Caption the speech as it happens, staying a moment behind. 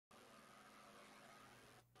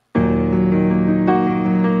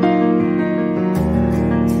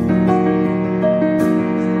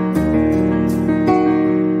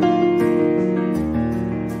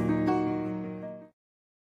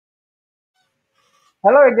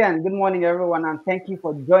Hello again. Good morning, everyone, and thank you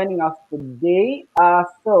for joining us today.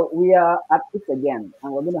 So we are at it again,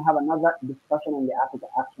 and we're going to have another discussion on the Africa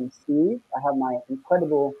Action series. I have my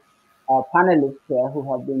incredible panelists here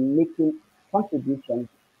who have been making contributions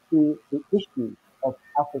to the issues of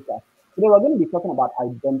Africa. Today, we're going to be talking about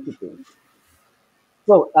identity.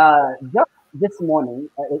 So, just this morning,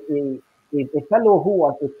 a fellow who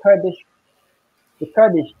was the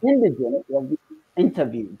Kurdish indigent was being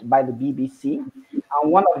interviewed by the BBC.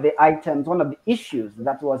 And one of the issues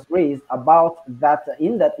that was raised about that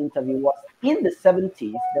in that interview was in the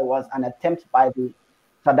 70s, there was an attempt by the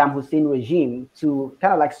Saddam Hussein regime to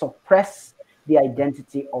kind of like suppress the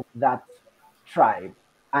identity of that tribe.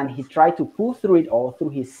 And he tried to pull through it all through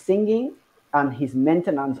his singing and his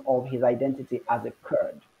maintenance of his identity as a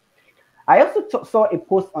Kurd. I also saw a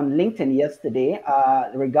post on LinkedIn yesterday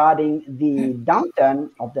regarding the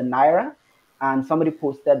downturn of the Naira. And somebody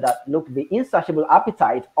posted that, look, the insatiable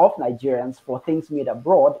appetite of Nigerians for things made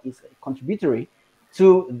abroad is contributory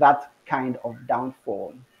to that kind of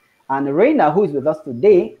downfall. And Reina, who is with us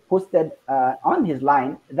today, posted on his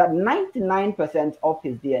line that 99% of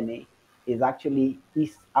his DNA is actually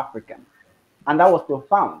East African. And that was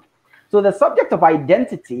profound. So the subject of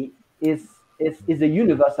identity is a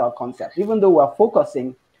universal concept. Even though we're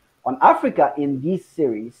focusing on Africa in this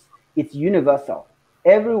series, it's universal.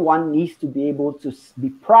 Everyone needs to be able to be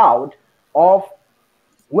proud of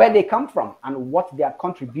where they come from and what their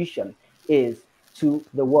contribution is to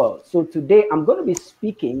the world. So today I'm going to be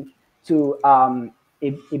speaking to a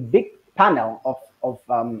big panel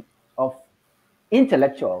of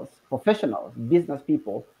intellectuals, professionals, business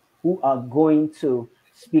people who are going to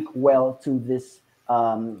speak well to this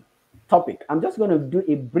topic. I'm just going to do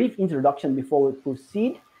a brief introduction before we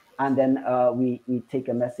proceed, and then we take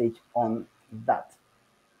a message on that.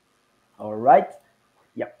 All right.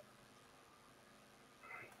 Yep.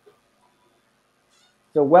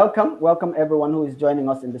 So welcome everyone who is joining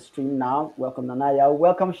us in the stream now. Welcome Nanaya.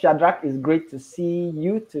 Welcome Shadrach. It's great to see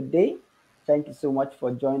you today. Thank you so much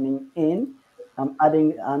for joining in. I'm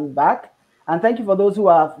adding and back. And thank you for those who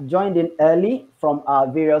have joined in early from our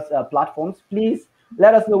various platforms. Please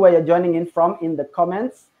let us know where you're joining in from in the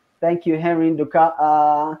comments. Thank you, Henry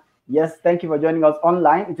Duka. Yes, thank you for joining us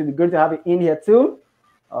online. It will be good to have you in here too.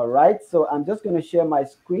 All right, so I'm just going to share my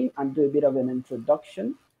screen and do a bit of an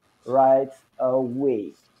introduction right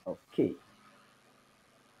away. Okay.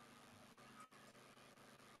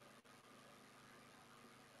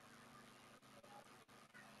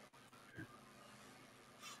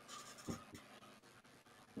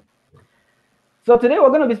 So today we're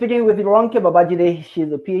going to be speaking with Ronke Babajide. She's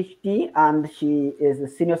a PhD and she is a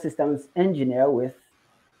senior systems engineer with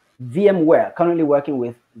VMware, currently working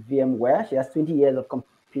with VMware. She has 20 years of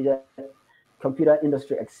computer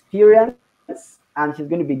industry experience, and she's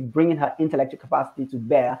going to be bringing her intellectual capacity to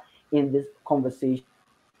bear in this conversation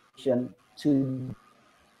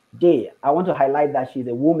today. I want to highlight that she's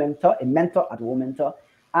a mentor at Womentor,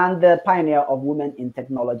 and the pioneer of Women in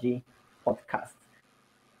Technology podcast.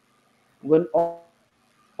 We're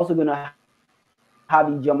also going to have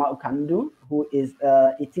Ijoma Okandu, who is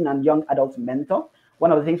a teen and young adult mentor.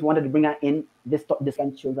 One of the things we wanted to bring her in this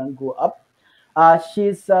when children grow up.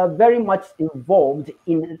 She's very much involved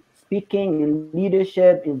in speaking, in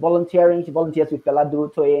leadership, in volunteering. She volunteers with Fela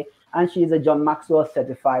Durotoye, and she's a John Maxwell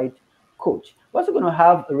certified coach. We're also going to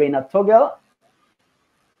have Reina Togel,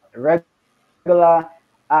 regular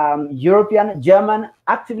European, German,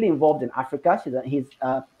 actively involved in Africa. He's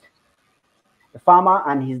a farmer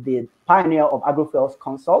and he's the pioneer of Agrofuels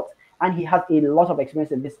Consult. And he has a lot of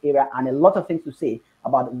experience in this area and a lot of things to say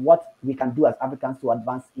about what we can do as Africans to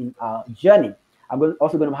advance in our journey. I'm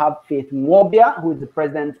also going to have Faith Mwobia, who is the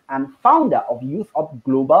president and founder of Youth Up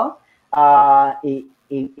Global, an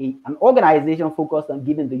organization focused on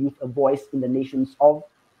giving the youth a voice in the nations of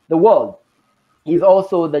the world. He's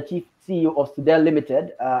also the chief CEO of Studel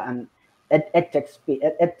Limited, an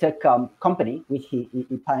edtech company, which he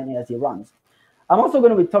pioneers, he runs. I'm also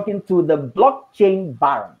going to be talking to the blockchain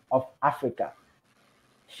baron of Africa,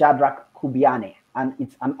 Shadrach Kubiane. And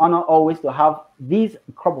it's an honor always to have these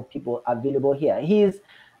crop of people available here. He's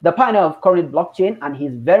the pioneer of current blockchain, and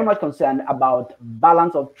he's very much concerned about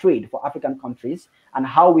balance of trade for African countries and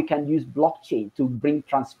how we can use blockchain to bring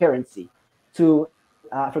transparency to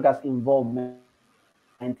Africa's involvement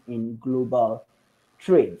in global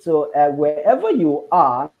trade. So wherever you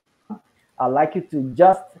are, I'd like you to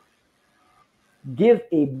just give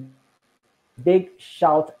a big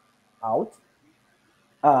shout out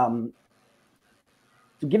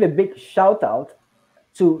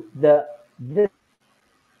to this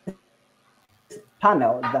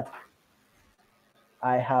panel that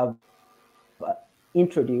I have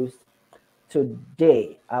introduced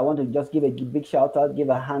today. I want to just give a big shout out, give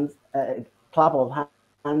a clap of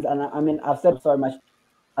hands. And I mean, I've said so much.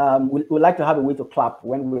 We like to have a way to clap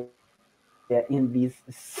when we're in these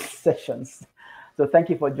sessions. So thank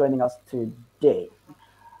you for joining us today.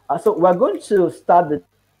 So we're going to start the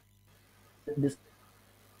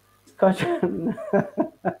discussion.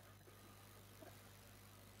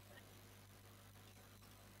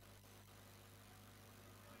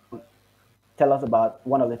 Tell us about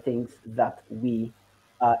one of the things that we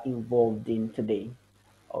are involved in today.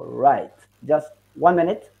 All right, just 1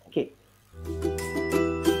 minute. Okay.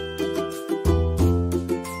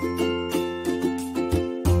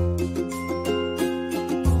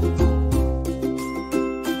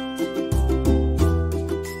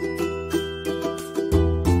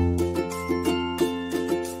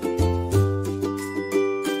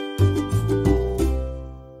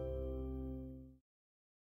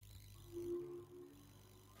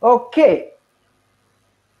 Okay,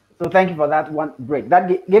 so thank you for that one break. That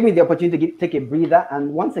gave me the opportunity to take a breather.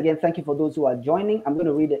 And once again, thank you for those who are joining. I'm going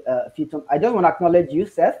to read a few. I just want to acknowledge you,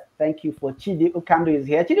 Seth. Thank you for Chidi Ukando is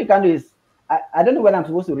here. Chidi Ukando is, I don't know whether I'm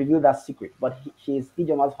supposed to reveal that secret, but she is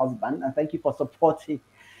Ijoma's husband. And thank you for supporting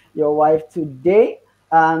your wife today.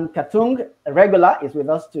 And Katung Regular is with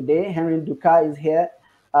us today. Henry Duka is here.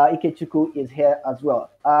 Ikechuku is here as well.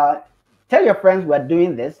 Tell your friends we're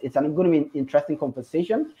doing this. It's going to be an interesting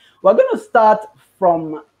conversation. We're going to start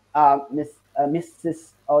from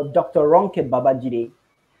Mrs. Dr. Ronke Babajide.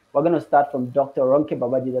 We're going to start from Dr. Ronke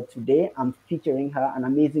Babajide today. I'm featuring her, an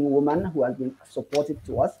amazing woman who has been supportive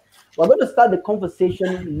to us. We're going to start the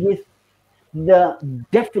conversation with the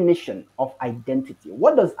definition of identity.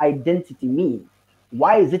 What does identity mean?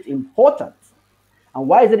 Why is it important? And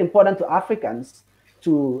why is it important to Africans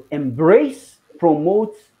to embrace,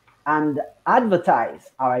 promote, and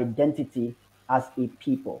advertise our identity as a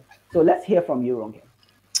people? So let's hear from you, Ronke.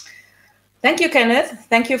 Thank you, Kenneth.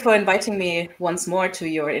 Thank you for inviting me once more to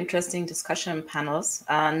your interesting discussion panels.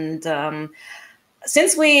 And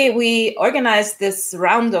since we organized this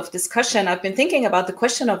round of discussion, I've been thinking about the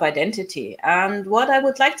question of identity. And what I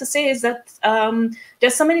would like to say is that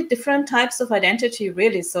there's so many different types of identity,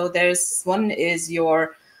 really. So there's one is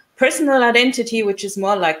your personal identity, which is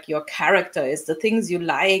more like your character, is the things you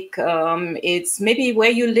like. It's maybe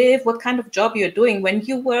where you live, what kind of job you're doing. When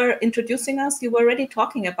you were introducing us, you were already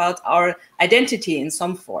talking about our identity in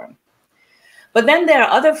some form. But then there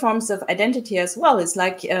are other forms of identity as well. It's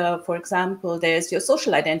like, for example, there's your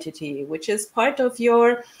social identity, which is part of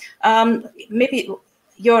your, maybe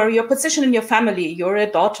your position in your family. You're a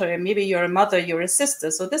daughter, maybe you're a mother, you're a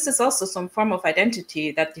sister. So this is also some form of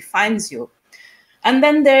identity that defines you. And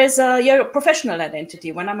then there's your professional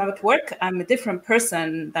identity. When I'm at work, I'm a different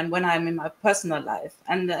person than when I'm in my personal life.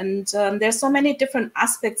 And there's so many different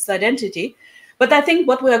aspects to identity. But I think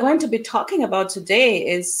what we are going to be talking about today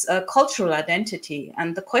is cultural identity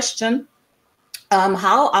and the question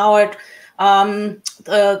how our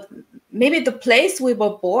maybe the place we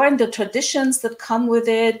were born, the traditions that come with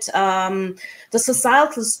it, the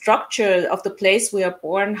societal structure of the place we are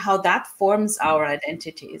born, how that forms our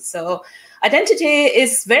identity. So identity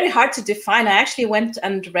is very hard to define. I actually went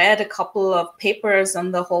and read a couple of papers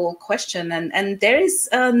on the whole question, and there is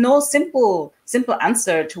no simple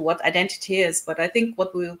answer to what identity is. But I think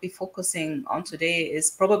what we will be focusing on today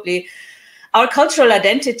is probably our cultural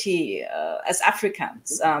identity as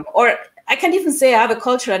Africans, or I can't even say I have a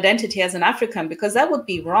cultural identity as an African, because that would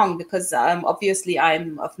be wrong, because obviously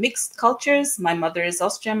I'm of mixed cultures. My mother is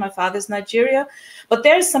Austrian, my father is Nigeria, but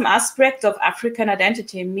there's some aspect of African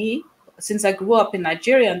identity in me since I grew up in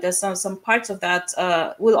Nigeria, and there's some parts of that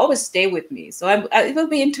will always stay with me. So it will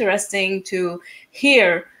be interesting to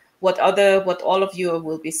hear what all of you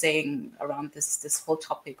will be saying around this whole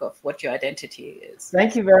topic of what your identity is.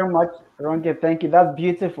 Thank you very much, Ronke. Thank you. That's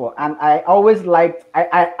beautiful. And I always liked,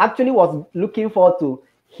 I actually was looking forward to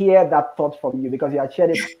hear that thought from you, because you had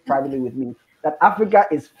shared it privately with me, that Africa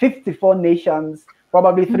is 54 nations,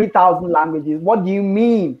 probably 3,000 languages. What do you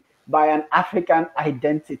mean by an African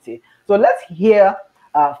identity? So let's hear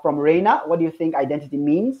from Reina. What do you think identity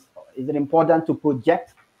means? Is it important to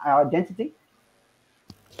project our identity?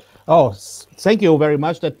 Oh, thank you very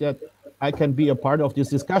much that I can be a part of this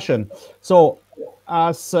discussion. So,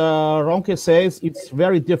 as Ronke says, it's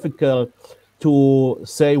very difficult to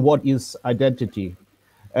say what is identity.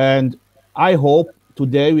 And I hope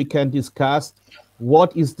today we can discuss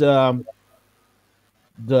what is the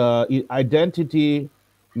identity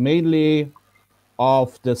mainly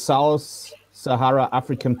of the South Sahara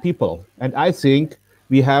African people. And I think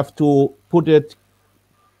we have to put it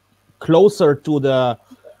closer to the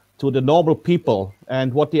normal people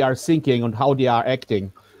and what they are thinking and how they are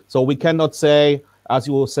acting. So we cannot say, as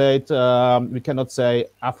you said, we cannot say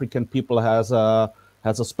African people has a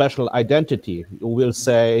special identity. You will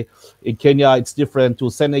say in Kenya it's different to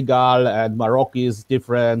Senegal, and Morocco is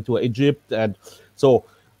different to Egypt, and so.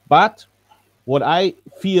 But what I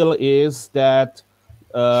feel is that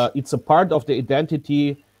it's a part of the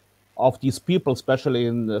identity of these people, especially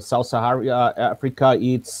in Sub-Saharan Africa.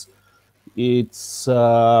 It's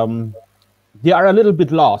they are a little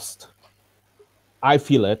bit lost. I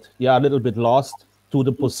feel it. They are a little bit lost to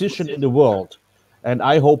the position in the world, and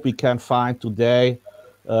I hope we can find today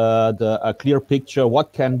a clear picture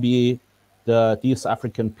what can be these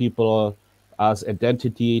African people as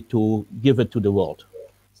identity to give it to the world.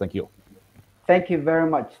 Thank you. Thank you very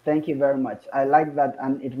much. Thank you very much. I like that,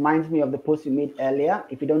 and it reminds me of the post you made earlier.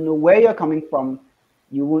 If you don't know where you're coming from,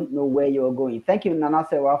 you won't know where you're going. Thank you, Nana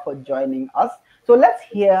Sewa, for joining us. So let's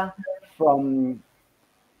hear from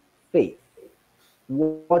Faith.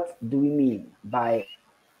 What do we mean by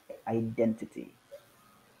identity?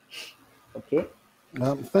 Okay.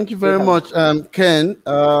 Thank you very much, Ken.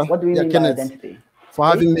 What do we mean Kenneth, by identity? for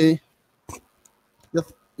having me.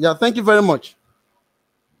 Yes, yeah, thank you very much,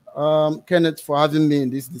 Kenneth, for having me in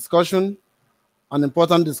this discussion, an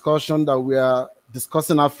important discussion that we are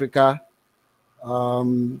discussing Africa, a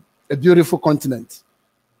beautiful continent.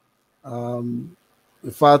 In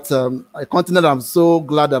fact, a continent I'm so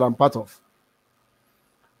glad that I'm part of.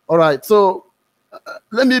 All right, so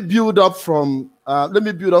let me build up from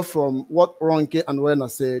what Ronke and Rena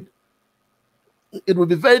said. It would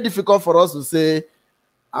be very difficult for us to say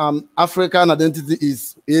African identity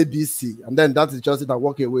is ABC, and then that is just it and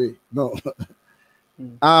walk away. No.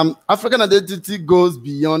 African identity goes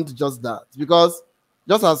beyond just that, because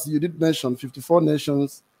just as you did mention, 54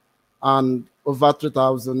 nations and over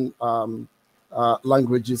 3,000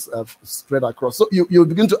 languages spread across. So you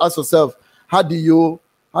begin to ask yourself, how do you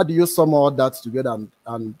sum all that together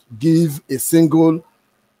and give a single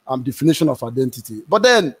definition of identity? But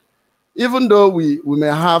then, even though we may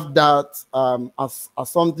have that as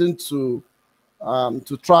something to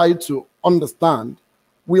try to understand,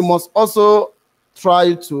 we must also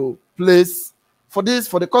try to place, for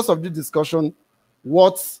the course of this discussion,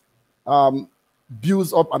 what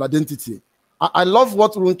builds up an identity. I love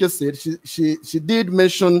what Runke said. She did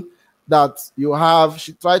mention that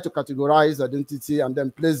she tried to categorize identity and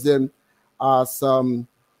then place them as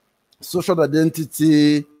social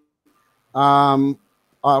identity.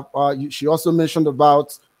 She also mentioned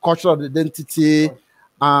about cultural identity,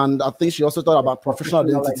 and I think she also thought about professional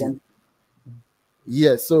identity.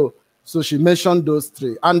 Yes, so she mentioned those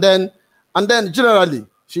three, and then generally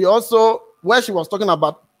she also, where she was talking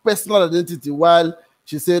about personal identity, while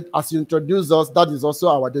she said, as you introduce us, that is also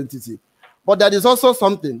our identity. But there is also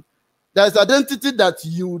something. There is identity that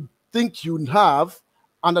you think you have,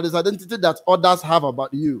 and there is identity that others have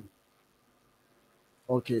about you.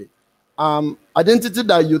 Okay. Identity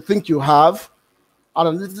that you think you have,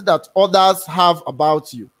 and identity that others have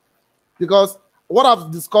about you. Because what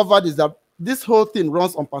I've discovered is that this whole thing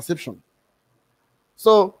runs on perception.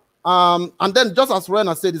 So, and then just as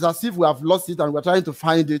Rena said, it's as if we have lost it and we're trying to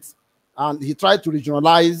find it. And he tried to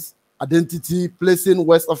regionalize identity, placing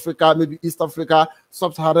West Africa, maybe East Africa,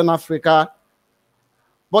 Sub-Saharan Africa.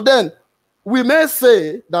 But then we may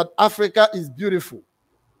say that Africa is beautiful.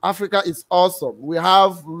 Africa is awesome. We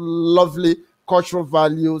have lovely cultural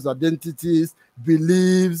values, identities,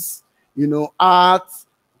 beliefs, art,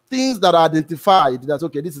 things that are identified that,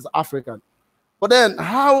 okay, this is African. But then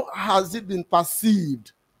how has it been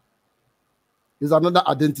perceived is another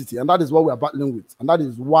identity. And that is what we are battling with. And that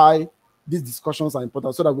is why these discussions are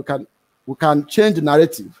important, so that we can change the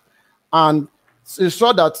narrative and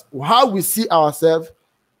ensure that how we see ourselves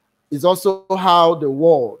is also how the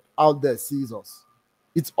world out there sees us.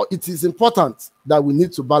 It is important that we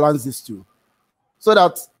need to balance these two, so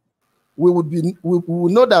that we will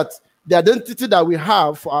know that the identity that we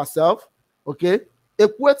have for ourselves, okay,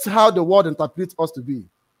 equates how the world interprets us to be.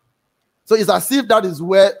 So it's as if that is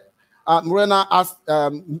where Morena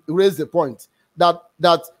raised the point that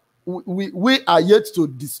we are yet to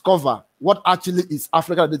discover what actually is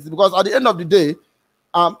African identity. Because at the end of the day,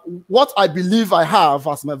 what I believe I have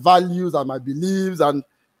as my values and my beliefs, and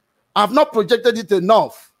I've not projected it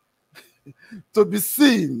enough to be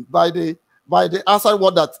seen by the outside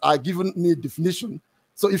world that are giving me a definition.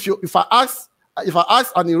 So if I ask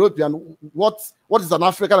an European what is an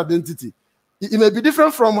African identity, it may be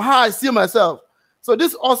different from how I see myself. So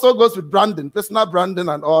this also goes with branding, personal branding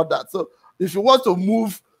and all that. So if you want to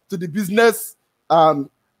move to the business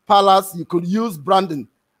palace, you could use branding.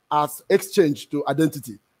 as exchange to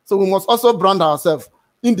identity. So we must also brand ourselves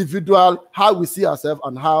individual, how we see ourselves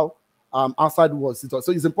and how outside world see us.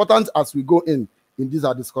 So it's important as we go in this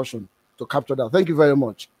discussion to capture that. Thank you very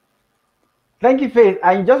much. Thank you, Faith.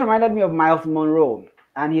 And you just reminded me of Miles Monroe.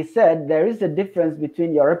 And he said there is a difference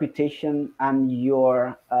between your reputation and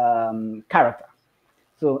your character.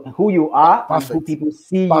 So who you are and who people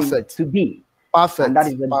see you to be. Perfect. And that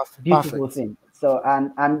is a beautiful thing. So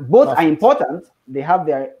and both are important. They have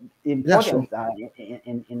their importance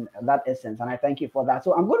in that essence. And I thank you for that.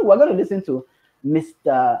 So we're going to listen to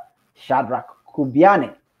Mr. Shadrach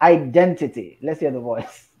Kubiane. Identity. Let's hear the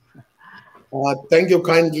voice. Thank you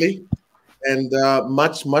kindly. And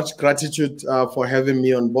much gratitude for having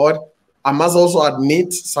me on board. I must also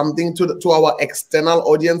admit something to our external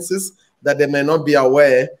audiences that they may not be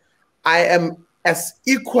aware. I am as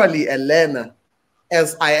equally a learner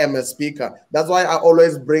as I am a speaker. That's why I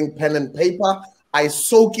always bring pen and paper. I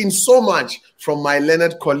soak in so much from my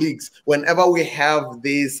learned colleagues whenever we have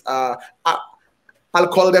these, I'll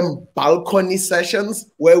call them balcony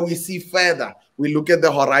sessions, where we see further. We look at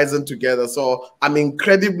the horizon together. So I'm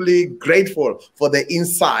incredibly grateful for the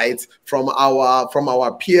insights from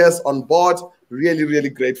our peers on board. Really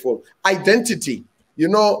grateful. Identity, you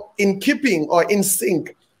know, in keeping or in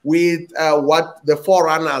sync with what the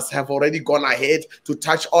forerunners have already gone ahead to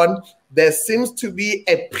touch on, there seems to be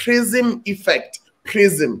a prism effect.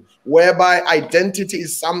 Prism, whereby identity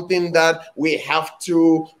is something that we have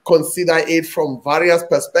to consider it from various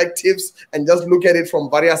perspectives and just look at it from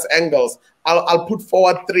various angles. I'll put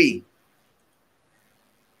forward three.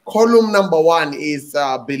 Column number one is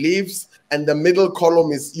beliefs, and the middle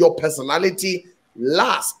column is your personality.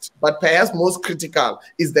 Last, but perhaps most critical,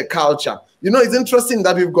 is the culture. You know, it's interesting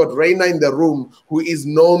that we've got Raina in the room, who is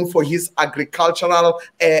known for his agricultural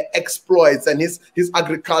exploits and his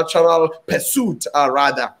agricultural pursuit,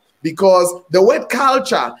 rather. Because the word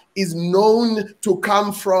culture is known to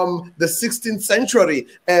come from the 16th century,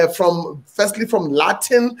 firstly from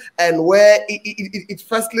Latin, and where it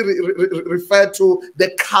firstly referred to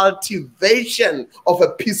the cultivation of a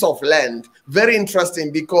piece of land. Very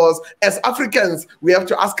interesting, because as Africans, we have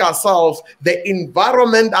to ask ourselves, the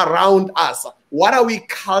environment around us, what are we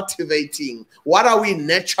cultivating? What are we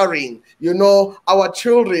nurturing? You know, our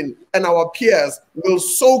children and our peers will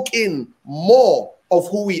soak in more of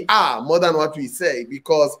who we are, more than what we say,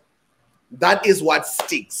 because that is what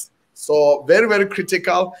sticks. So very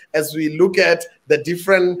critical as we look at the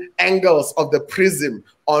different angles of the prism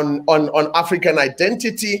on African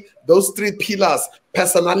identity, those three pillars: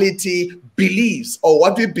 personality, beliefs, or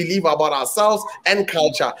what we believe about ourselves, and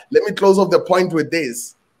culture. Let me close off the point with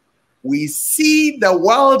this. We see the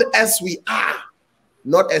world as we are,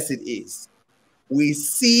 not as it is. We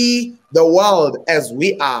see the world as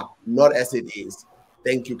we are, not as it is.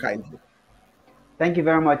 Thank you kindly. Thank you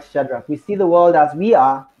very much, Shadrach. We see the world as we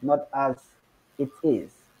are, not as it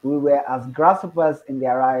is. We were as grasshoppers in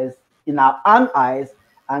their eyes, in our own eyes,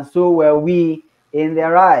 and so were we in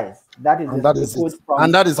their eyes. That is and that is it.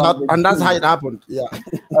 And that's how it happened. Yeah.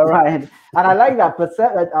 All right. And I like that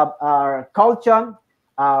our culture,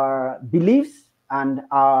 our beliefs, and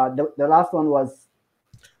the last one was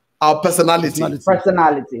our personality.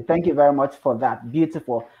 Personality. Thank you very much for that.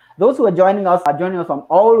 Beautiful. Those who are joining us from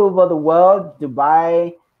all over the world: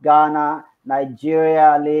 Dubai, Ghana,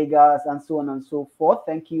 Nigeria, Lagos, and so on and so forth.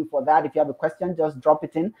 Thank you for that. If you have a question, just drop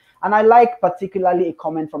it in. And I like particularly a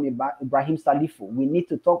comment from Ibrahim Salifu. We need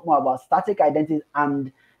to talk more about static identity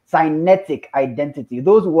and cynetic identity.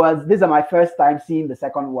 Those words, these are my first time seeing the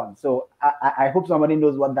second one. So I hope somebody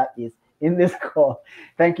knows what that is in this call.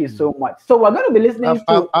 Thank you so much. So we're going to be listening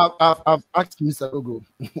to... I've asked Mr. Ogo.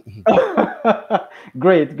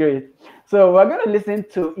 Great. So we're going to listen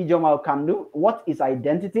to Ijoma Okandu. What is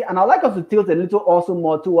identity? And I'd like us to tilt a little also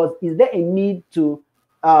more towards, is there a need to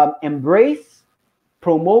embrace,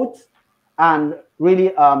 promote, and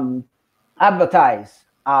really advertise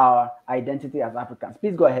our identity as Africans?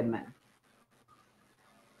 Please go ahead, man.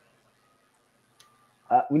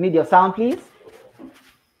 We need your sound, please.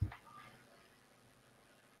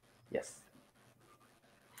 Yes.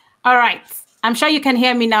 All right. I'm sure you can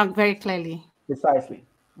hear me now very clearly. Precisely.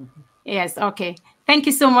 Mm-hmm. Yes. Okay. Thank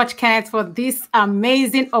you so much, Kenneth, for this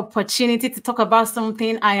amazing opportunity to talk about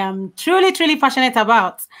something I am truly passionate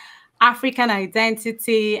about: African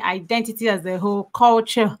identity as a whole,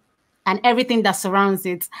 culture, and everything that surrounds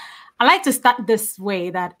it. I like to start this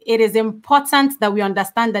way, that it is important that we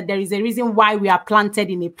understand that there is a reason why we are planted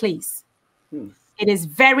in a place. It is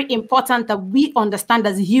very important that we understand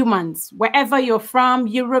as humans, wherever you're from,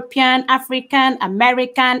 European, African,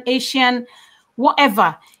 American, Asian,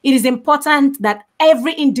 whatever, it is important that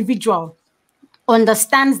every individual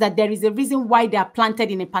understands that there is a reason why they are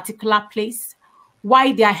planted in a particular place,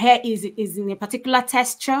 why their hair is in a particular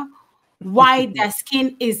texture, why their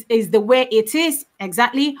skin is the way it is,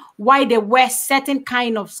 exactly, why they wear certain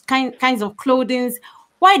kinds of clothing,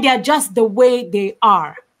 why they are just the way they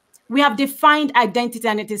are. We have defined identity,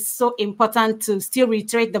 and it is so important to still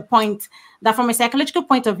reiterate the point that from a psychological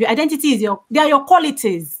point of view, identity is they are your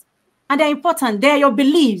qualities, and they're important. They are your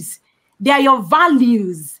beliefs. They are your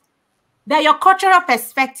values. They are your cultural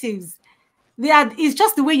perspectives. It's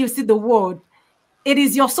just the way you see the world. It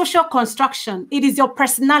is your social construction. It is your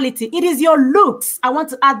personality. It is your looks. I want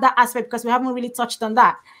to add that aspect because we haven't really touched on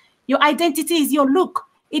that. Your identity is your look.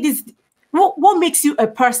 It is what makes you a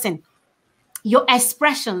person. Your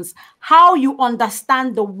expressions, how you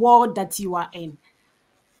understand the world that you are in.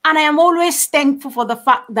 And I am always thankful for the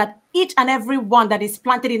fact that each and every one that is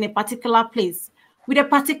planted in a particular place, with a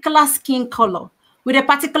particular skin color, with a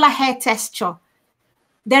particular hair texture,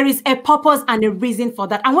 there is a purpose and a reason for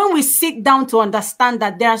that. And when we sit down to understand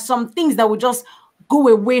that there are some things that will just go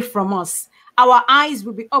away from us, our eyes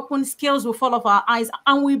will be open, scales will fall off our eyes,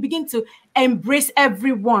 and we begin to embrace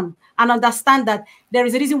everyone and understand that there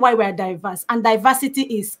is a reason why we are diverse, and diversity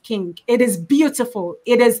is king. It is beautiful.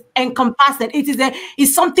 It is encompassing.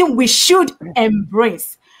 It's something we should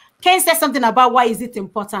embrace. Ken said something about why is it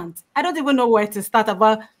important. I don't even know where to start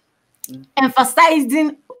about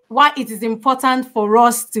emphasizing why it is important for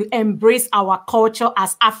us to embrace our culture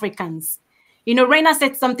as Africans. You know, Raina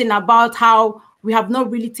said something about how we have not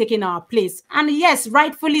really taken our place. And yes,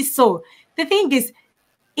 rightfully so. The thing is,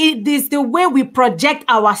 it is the way we project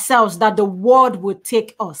ourselves that the world will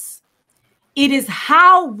take us. It is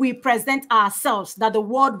how we present ourselves that the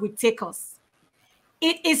world will take us.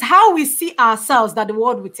 It is how we see ourselves that the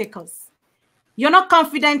world will take us. You're not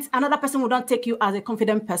confident, another person will not take you as a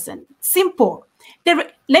confident person. Simple.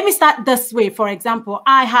 Let me start this way. For example,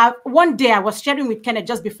 one day I was sharing with Kenneth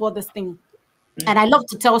just before this thing, and I love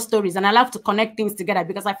to tell stories and I love to connect things together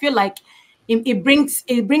because I feel like it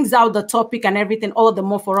brings out the topic and everything all the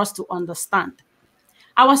more for us to understand.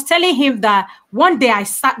 I was telling him that one day I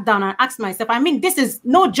sat down and asked myself, I mean, this is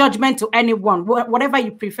no judgment to anyone, whatever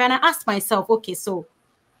you prefer. And I asked myself, okay, so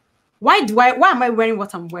why am I wearing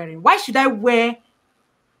what I'm wearing? Why should I wear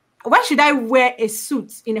a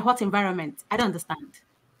suit in a hot environment? I don't understand.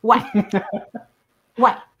 Why?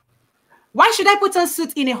 Why should I put on a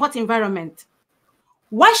suit in a hot environment?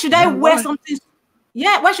 Why should I wear something?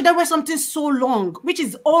 Yeah, why should I wear something so long, which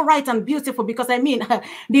is all right and beautiful? Because I mean,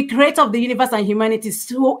 the creator of the universe and humanity,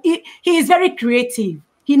 he is very creative.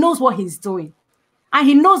 He knows what he's doing. And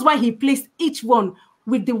he knows why he placed each one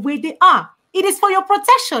with the way they are. It is for your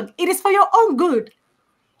protection. It is for your own good.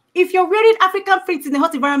 If you're wearing African prints in a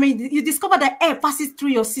hot environment, you discover that air passes through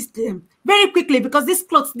your system very quickly because these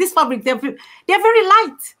clothes, this fabric, they're very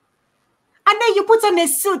light. And then you put on a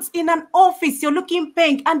suit in an office, you're looking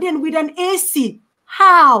pink, and then with an AC.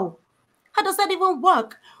 How? How does that even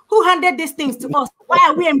work? Who handed these things to us? Why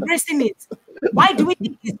are we embracing it? Why do we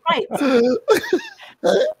think it's right?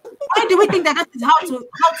 Why do we think that is how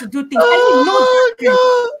to do things?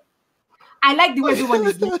 I like the way everyone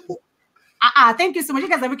is looking. Thank you so much. You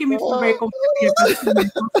guys are making me feel very comfortable.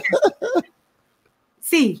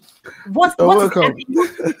 See, what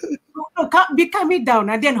be calming down,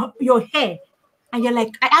 and then your hair, and you're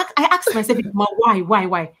like, I asked myself,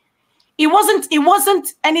 why? It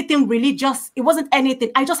wasn't anything religious. It wasn't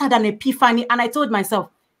anything. I just had an epiphany, and I told myself,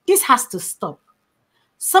 this has to stop.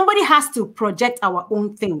 Somebody has to project our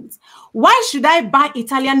own things. Why should I buy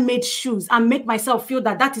Italian-made shoes and make myself feel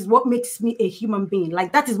that is what makes me a human being?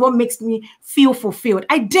 Like, that is what makes me feel fulfilled.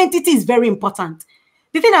 Identity is very important.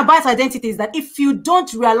 The thing about identity is that if you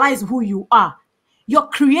don't realize who you are, your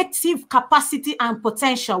creative capacity and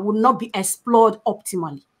potential will not be explored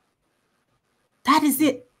optimally. That is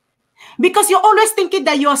it. Because you're always thinking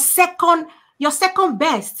that you're second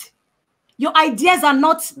best. Your ideas are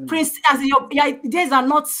not your ideas are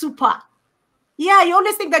not super. Yeah, you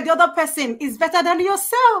always think that the other person is better than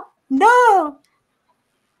yourself. No.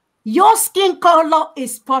 Your skin color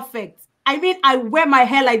is perfect. I mean, I wear my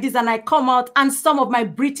hair like this and I come out, and some of my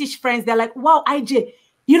British friends, they're like, wow, IJ,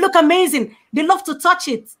 you look amazing. They love to touch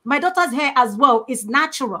it. My daughter's hair as well is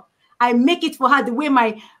natural. I make it for her the way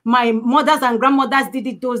my mothers and grandmothers did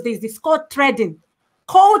it those days. It's called threading.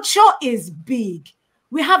 Culture is big.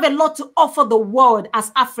 We have a lot to offer the world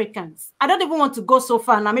as Africans. I don't even want to go so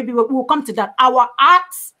far now. Maybe we'll come to that. Our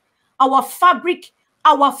arts, our fabric,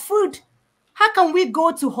 our food. How can we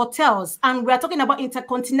go to hotels and we're talking about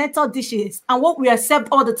intercontinental dishes and what we accept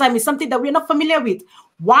all the time is something that we're not familiar with?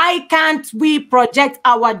 Why can't we project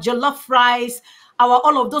our jollof rice, our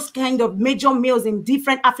all of those kind of major meals in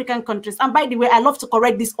different African countries? And by the way, I love to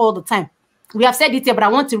correct this all the time. We have said it here, but I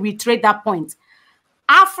want to reiterate that point.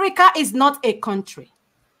 Africa is not a country.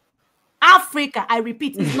 Africa, I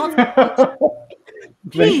repeat, is not a country.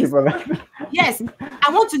 Please. Yes,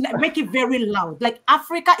 I want to make it very loud. Like,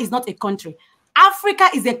 Africa is not a country. Africa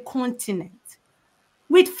is a continent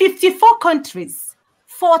with 54 countries,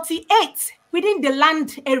 48 within the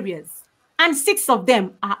land areas, and 6 of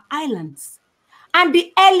them are islands. And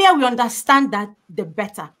the earlier we understand that, the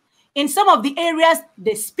better. In some of the areas,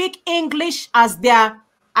 they speak English as their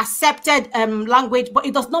accepted language, but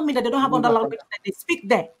it does not mean that they don't have other language that they speak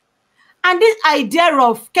there. And this idea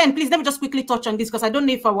of, Ken, please let me just quickly touch on this, because I don't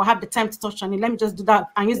know if I will have the time to touch on it. Let me just do that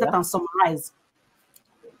and use that and summarize.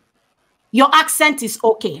 Your accent is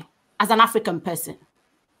okay as an African person.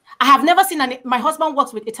 I have never seen my husband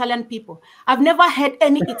works with Italian people. I've never heard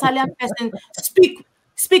any Italian person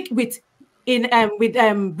speak with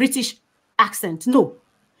British accent. No.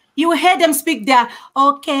 You hear them speak there,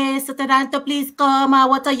 okay, so Toronto, please come,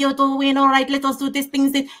 what are you doing? All right, let us do these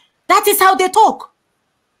things. That is how they talk.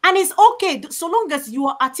 And it's okay, so long as you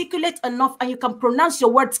are articulate enough and you can pronounce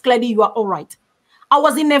your words clearly, you are all right. I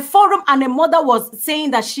was in a forum and a mother was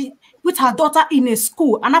saying that she put her daughter in a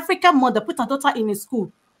school, an African mother put her daughter in a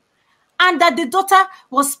school, and that the daughter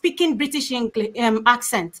was speaking British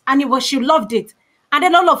accent, and she loved it. And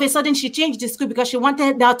then all of a sudden she changed the school because she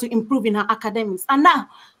wanted her to improve in her academics. And now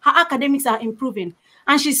her academics are improving.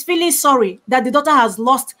 And she's feeling sorry that the daughter has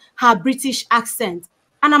lost her British accent.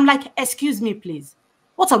 And I'm like, excuse me, please.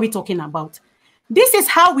 What are we talking about? This is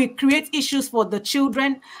how we create issues for the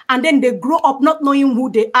children, and then they grow up not knowing who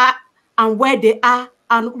they are and where they are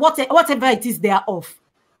and whatever it is they are of.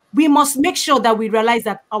 We must make sure that we realize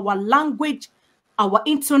that our language, our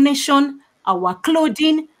intonation, our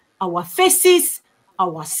clothing, our faces,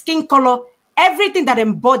 our skin color, everything that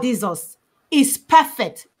embodies us is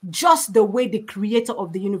perfect, just the way the creator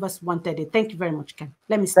of the universe wanted it. Thank you very much, Ken.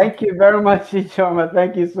 Let me start. Thank you very much, Ijeoma.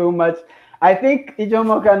 Thank you so much. I think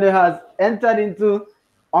Ijeoma Kande has entered into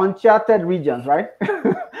uncharted regions, right?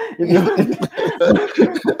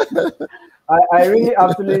 I really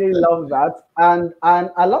absolutely love that. And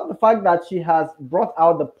I love the fact that she has brought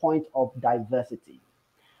out the point of diversity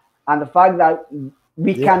and the fact that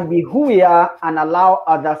we can be who we are and allow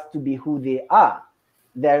others to be who they are.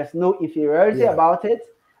 There is no inferiority about it,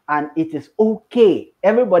 and it is okay.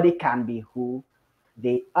 Everybody can be who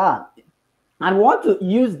they are. And we want to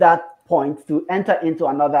use that point to enter into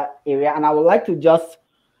another area, and I would like to just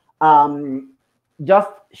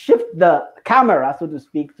shift the camera, so to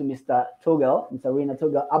speak, to Mr. Rena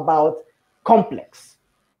Togel, about complex.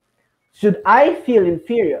 Should I feel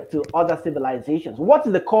inferior to other civilizations? What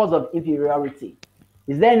is the cause of inferiority?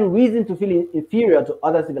 Is there any reason to feel inferior to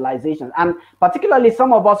other civilizations? And particularly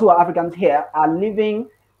some of us who are Africans here are living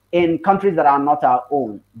in countries that are not our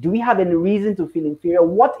own. Do we have any reason to feel inferior?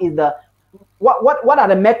 What are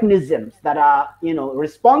the mechanisms that are,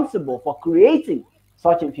 responsible for creating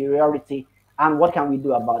such inferiority, and what can we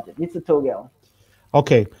do about it? Mr. Togel.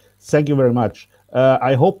 Okay, thank you very much.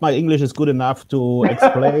 I hope my English is good enough to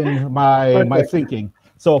explain my thinking.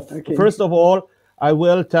 So first of all, I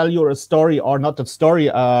will tell you a story, or not a story,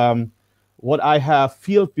 what I have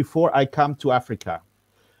felt before I come to Africa.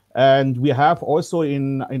 And we have also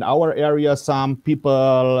in our area some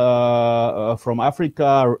people from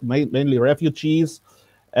Africa, mainly refugees,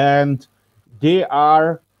 and they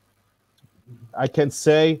are, I can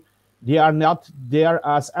say, they are not there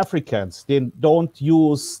as Africans. They don't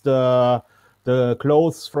use the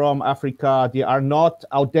clothes from Africa. They are not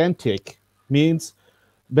authentic. Means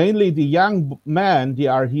mainly the young men, they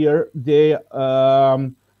are here. They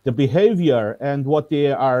the behavior and what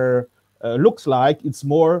they are looks like, it's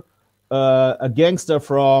more a gangster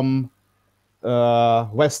from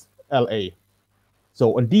West LA.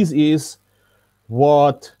 So, and this is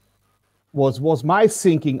what was my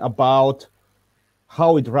thinking about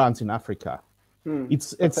how it runs in Africa.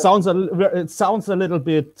 It sounds a little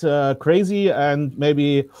bit crazy, and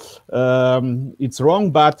maybe it's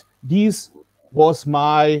wrong, but this was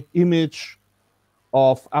my image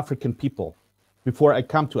of African people before I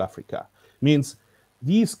come to Africa. Means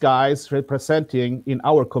these guys representing in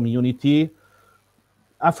our community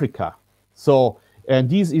Africa. So, and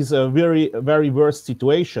this is a very, very worst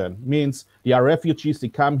situation. Means they are refugees, they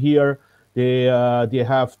come here, they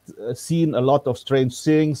have seen a lot of strange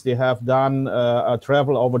things, they have done a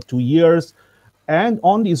travel over 2 years, and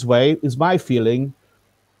on this way, is my feeling,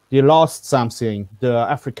 they lost something, the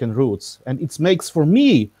African roots. And it makes for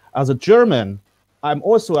me, as a German, I'm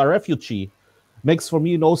also a refugee, makes for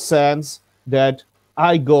me no sense that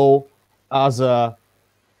I go as a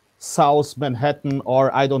South Manhattan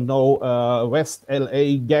or I don't know West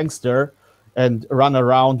LA gangster and run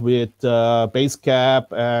around with base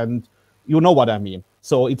cap, and you know what I mean.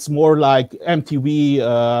 So it's more like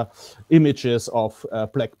MTV images of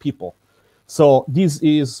black people. So this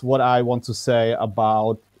is what I want to say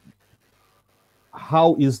about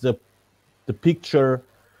how is the picture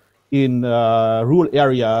in rural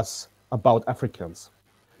areas about Africans.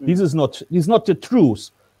 This is not the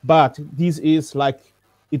truth, but this is like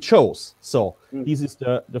it shows. So this is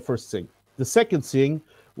the first thing. The second thing,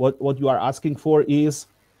 what you are asking for is,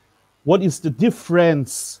 what is the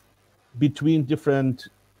difference between different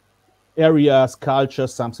areas,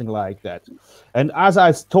 cultures, something like that. And as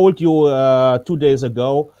I told you 2 days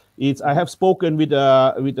ago, I have spoken with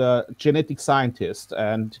a genetic scientist,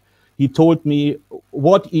 and he told me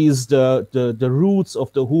what is the roots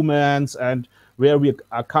of the humans and where we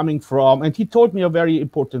are coming from. And he told me a very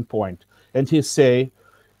important point. And he say,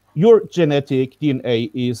 your genetic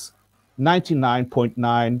DNA is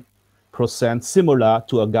 99.9% similar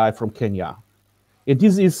to a guy from Kenya. And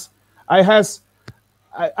this is, I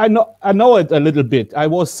know it a little bit. I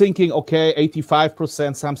was thinking, okay,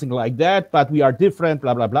 85%, something like that, but we are different,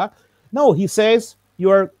 blah, blah, blah. No, he says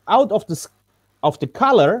you're out of the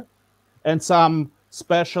color and some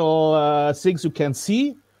special things you can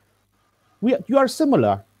see. You are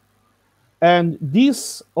similar. And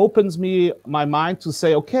this opens my mind to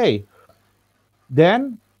say, okay,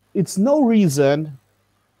 then it's no reason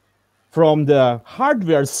from the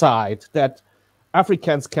hardware side that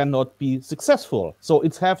Africans cannot be successful. So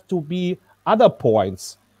it have to be other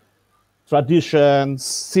points,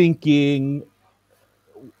 traditions, thinking,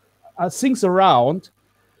 things around.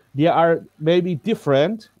 They are maybe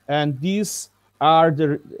different, and these are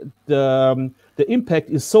the impact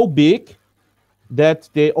is so big that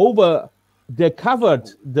they covered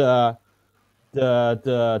the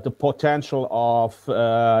potential of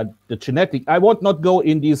the genetic. I won't not go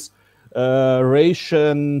in these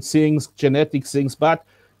ration things, genetic things, but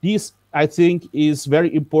this I think is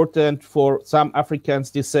very important for some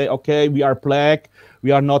Africans. They say, okay, we are black,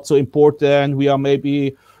 we are not so important, we are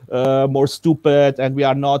maybe more stupid, and we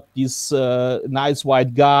are not these nice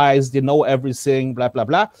white guys, they know everything, blah, blah,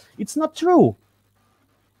 blah. It's not true.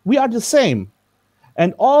 We are the same.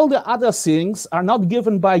 And all the other things are not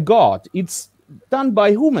given by God. It's done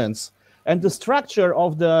by humans. And the structure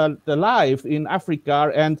of the life in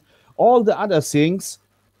Africa and all the other things,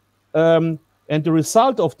 and the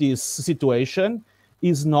result of this situation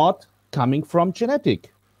is not coming from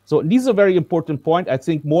genetic. So this is a very important point, I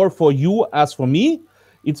think, more for you as for me.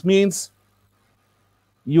 It means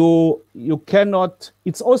you cannot,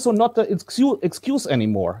 it's also not an excuse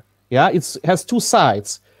anymore. Yeah, it has two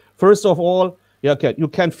sides. First of all, you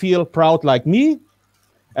can feel proud like me,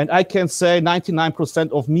 and I can say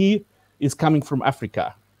 99% of me is coming from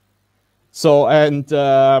Africa. So, and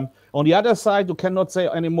on the other side, you cannot say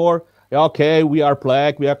anymore, okay, we are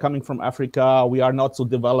black, we are coming from Africa, we are not so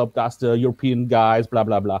developed as the European guys, blah,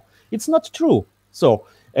 blah, blah. It's not true. So,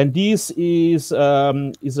 and this is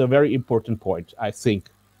a very important point, I think.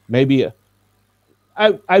 Maybe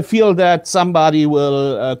I feel that somebody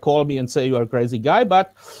will call me and say you are a crazy guy,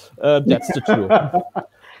 but that's the truth.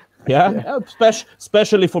 Yeah,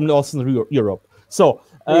 especially from Northern Europe. So,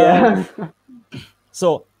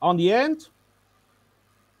 so on the end,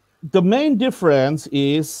 the main difference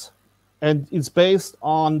is, and it's based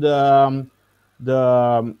on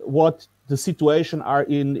what the situation are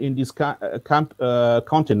in this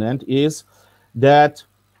continent, is that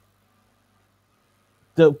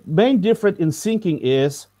the main difference in thinking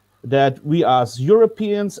is that we as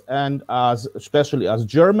Europeans and especially as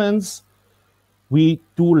Germans, we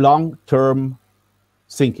do long-term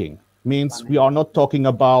thinking. Means we are not talking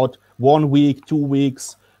about 1 week, 2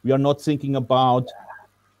 weeks. We are not thinking about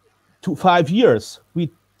 5 years. We're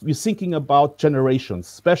thinking about generations,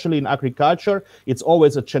 especially in agriculture. It's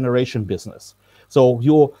always a generation business. So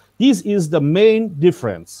this is the main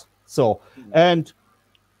difference. So, and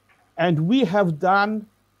we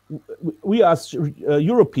as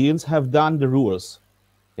Europeans have done the rules.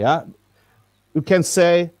 Yeah, you can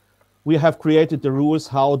say we have created the rules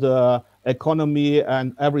how the economy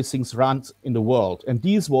and everything's run in the world. And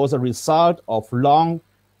this was a result of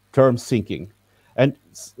long-term thinking. And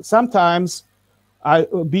sometimes I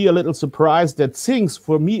be a little surprised that things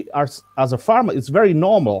for me as a farmer is very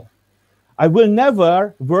normal. I will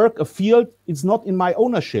never work a field, it's not in my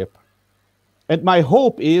ownership. And my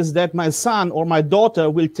hope is that my son or my daughter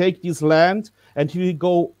will take this land and he will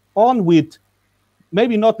go on with,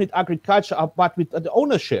 maybe not with agriculture, but with the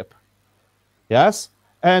ownership. Yes,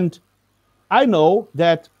 and I know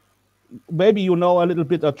that maybe you know a little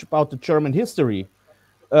bit about the German history.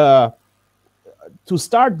 To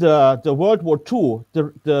start the World War II,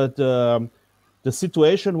 the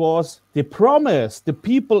situation was they promised the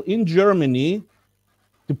people in Germany,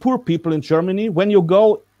 the poor people in Germany, when you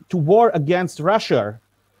go to war against Russia,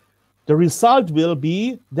 the result will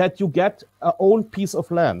be that you get a own piece of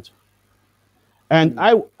land. And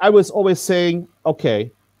I was always saying,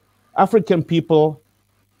 okay, African people,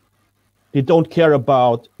 they don't care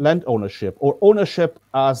about land ownership or ownership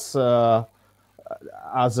as a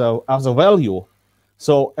value.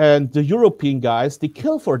 So, and the European guys, they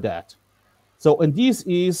kill for that. So, and this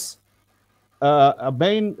is a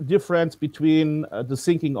main difference between the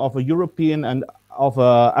thinking of a European and of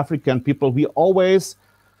African people. We always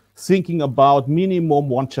thinking about minimum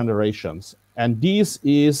 1 generations, and this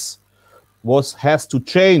is what has to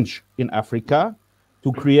change in Africa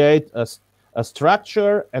to create a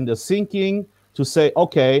structure and a thinking to say,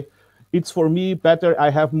 okay, it's for me better. I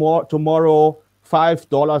have more tomorrow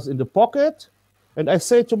 $5 in the pocket, and I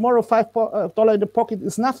say tomorrow $5 in the pocket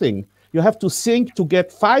is nothing. You have to think to get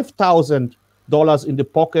 $5,000 in the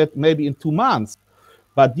pocket maybe in 2 months.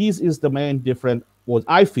 But this is the main difference, what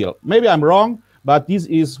I feel. Maybe I'm wrong, but this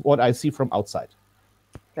is what I see from outside.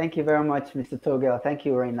 Thank you very much, Mr. Togel. Thank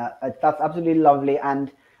you, Reina. That's absolutely lovely.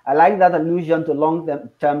 And I like that allusion to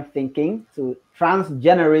long-term thinking, to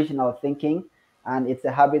transgenerational thinking. And it's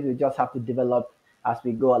a habit we just have to develop as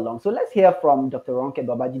we go along. So let's hear from Dr. Ronke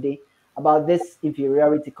Babajide about this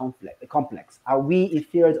inferiority complex. Are we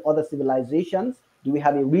inferior to other civilizations? Do we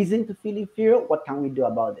have a reason to feel inferior? What can we do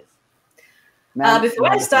about this? Before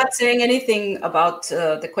I start saying anything about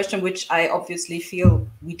the question, which I obviously feel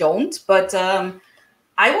we don't, but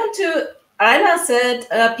I want to, Raina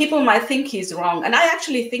said people might think he's wrong. And I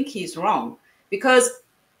actually think he's wrong because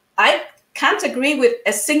I can't agree with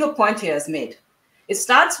a single point he has made. It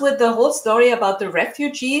starts with the whole story about the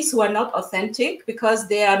refugees who are not authentic because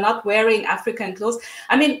they are not wearing African clothes.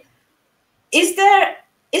 I mean, is there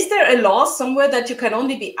a law somewhere that you can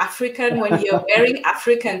only be African when you're wearing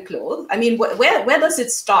African clothes? I mean, where does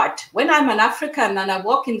it start? When I'm an African and I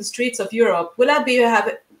walk in the streets of Europe, do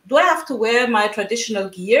I have to wear my traditional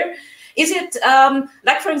gear? Is it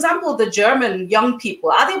like, for example, the German young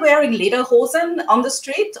people, are they wearing lederhosen on the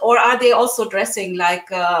street, or are they also dressing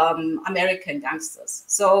like American gangsters?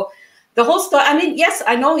 So the whole story, I mean, yes,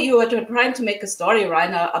 I know you are trying to make a story,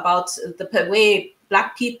 Rainer, about the way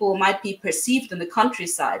Black people might be perceived in the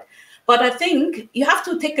countryside. But I think you have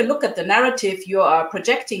to take a look at the narrative you are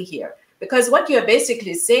projecting here. Because what you're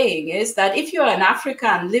basically saying is that if you're an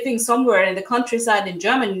African living somewhere in the countryside in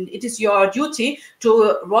Germany, it is your duty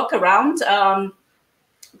to walk around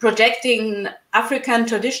projecting African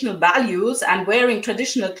traditional values and wearing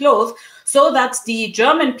traditional clothes so that the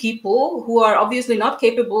German people, who are obviously not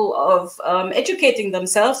capable of educating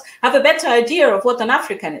themselves, have a better idea of what an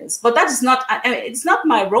African is. But that is not, it's not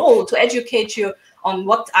my role to educate you on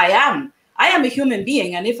what I am. I am a human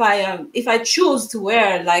being, and if I choose to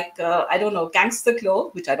wear, like, I don't know, gangster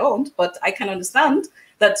clothes, which I don't, but I can understand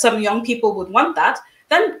that some young people would want that,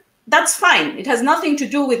 then that's fine. It has nothing to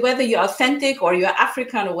do with whether you're authentic or you're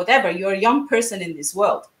African or whatever. You're a young person in this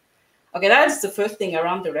world. Okay, that's the first thing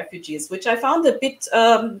around the refugees, which I found a bit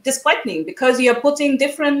disquieting, because you're putting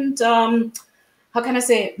different, how can I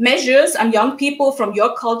say, measures on young people from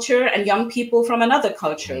your culture and young people from another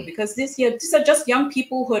culture, because these are just young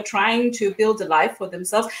people who are trying to build a life for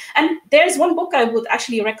themselves. And there's one book I would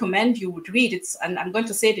actually recommend you would read. And I'm going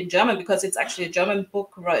to say it in German because it's actually a German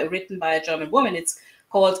book written by a German woman. It's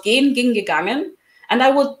called Gehen ging gegangen. And I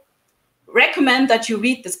would recommend that you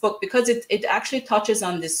read this book because it actually touches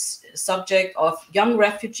on this subject of young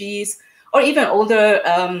refugees or even older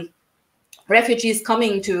refugees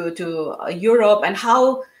coming to Europe and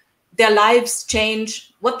how their lives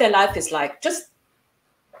change, what their life is like. Just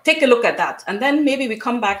take a look at that. And then maybe we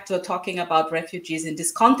come back to talking about refugees in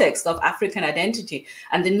this context of African identity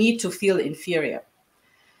and the need to feel inferior.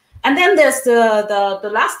 And then there's the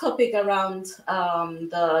last topic around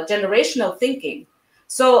the generational thinking.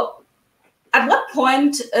 So at what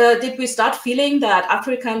point did we start feeling that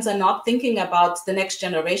Africans are not thinking about the next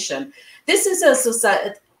generation? This is a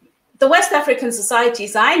society. The West African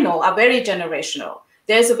societies I know are very generational.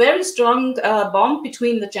 There's a very strong bond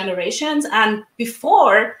between the generations. And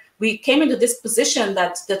before we came into this position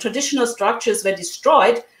that the traditional structures were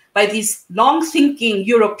destroyed by these long-thinking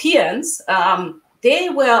Europeans, they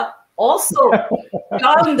were also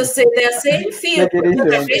plowing their same field for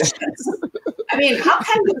generations. I mean, how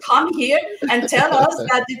can you come here and tell us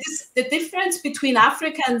that the difference between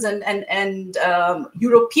Africans and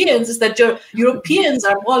Europeans is that Europeans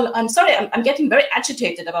are more? I'm sorry, I'm getting very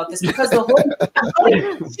agitated about this because I'm going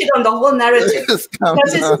to shit on the whole narrative.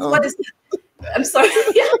 Because this is what is. I'm sorry.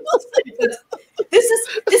 But this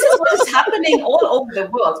is what is happening all over the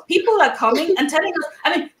world. People are coming and telling us.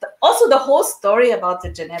 I mean, also the whole story about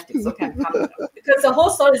the genetics. Okay, I'm coming because the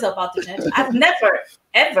whole story is about the genetics. I've never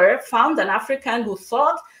ever found an African who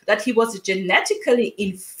thought that he was genetically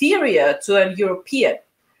inferior to a European.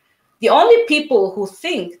 The only people who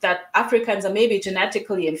think that Africans are maybe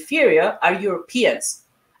genetically inferior are Europeans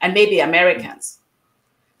and maybe Americans.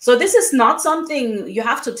 So this is not something you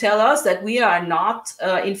have to tell us that we are not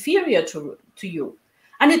inferior to you.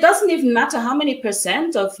 And it doesn't even matter how many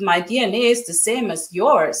 % of my DNA is the same as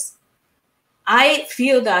yours. I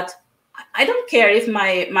feel that I don't care if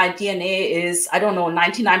my DNA is, I don't know,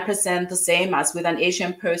 99% the same as with an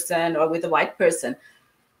Asian person or with a white person.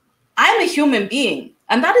 I'm a human being,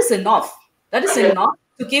 and that is enough. That is enough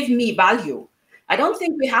to give me value. I don't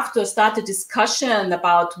think we have to start a discussion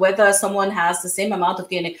about whether someone has the same amount of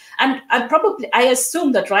DNA. And I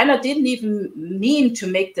assume that Rainer didn't even mean to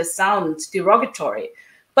make this sound derogatory,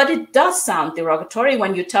 but it does sound derogatory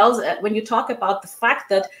when you talk about the fact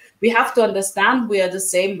that we have to understand we are the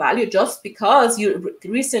same value just because you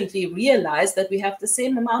recently realized that we have the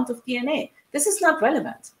same amount of DNA. This is not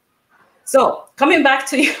relevant. So coming back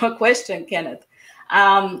to your question, Kenneth,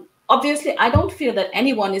 obviously, I don't feel that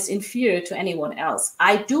anyone is inferior to anyone else.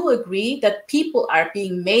 I do agree that people are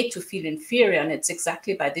being made to feel inferior, and it's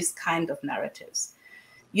exactly by this kind of narratives.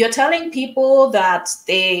 You're telling people that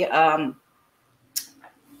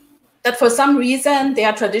that for some reason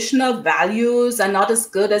their traditional values are not as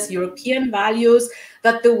good as European values,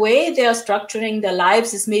 that the way they are structuring their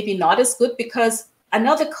lives is maybe not as good because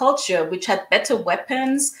another culture which had better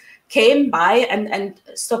weapons came by and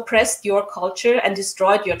suppressed your culture and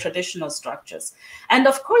destroyed your traditional structures. And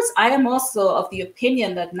of course, I am also of the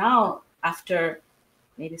opinion that now, after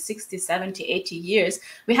maybe 60, 70, 80 years,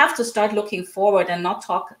 we have to start looking forward and not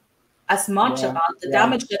talk as much about the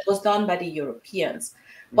damage that was done by the Europeans.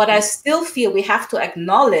 But I still feel we have to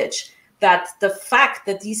acknowledge that the fact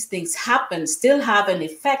that these things happen still have an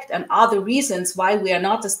effect and are the reasons why we are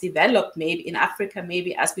not as developed maybe in Africa,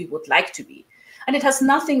 maybe as we would like to be. And it has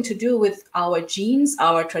nothing to do with our genes,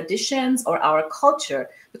 our traditions, or our culture,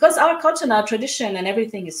 because our culture and our tradition and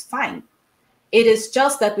everything is fine. It is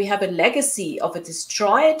just that we have a legacy of a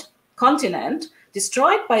destroyed continent,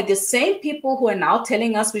 destroyed by the same people who are now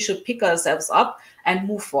telling us we should pick ourselves up and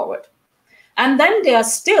move forward. And then they are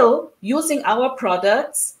still using our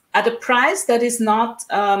products at a price that is not,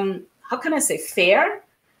 how can I say, fair.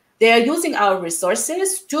 They are using our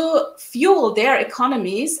resources to fuel their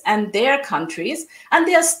economies and their countries, and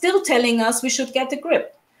they are still telling us we should get a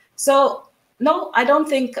grip. So no, I don't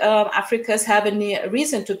think Africans have any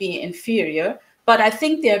reason to be inferior, but I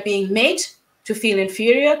think they're being made to feel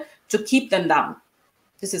inferior to keep them down.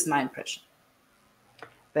 This is my impression.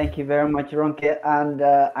 Thank you very much, Ronke. And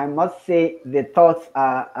I must say the thoughts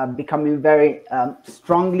are becoming very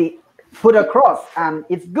strongly put across, and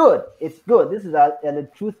it's good. It's good. This is the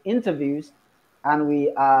truth interviews, and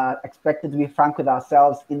we are expected to be frank with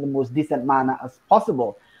ourselves in the most decent manner as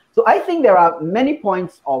possible. So I think there are many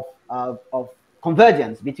points of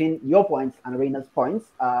convergence between your points and Raina's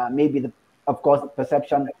points. Maybe, of course,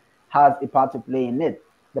 perception has a part to play in it.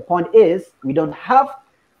 The point is, we don't have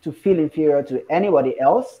to feel inferior to anybody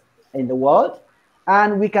else in the world,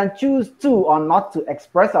 and we can choose to or not to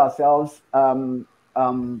express ourselves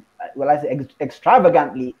well, I say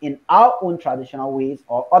extravagantly in our own traditional ways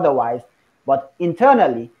or otherwise, but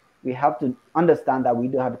internally we have to understand that we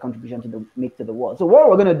do have a contribution to make to the world. So what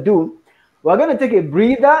we're going to do, we're going to take a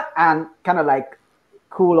breather and kind of like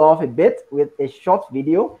cool off a bit with a short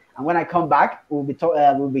video, and when I come back, we'll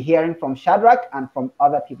be hearing from Shadrach and from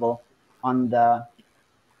other people on the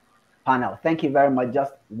panel. Thank you very much.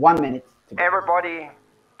 Just 1 minute. Everybody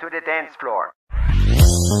to the dance floor.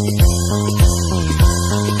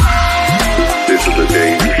 This is a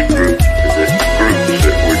dangerous group. This group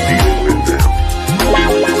that we're dealing with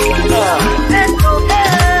now.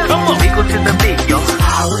 Come on, we go to the beat, yo.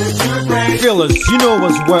 Fillers, you know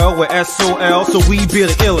us well, we're SOL, so we be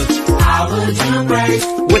the illest.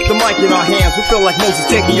 With the mic in our hands, we feel like Moses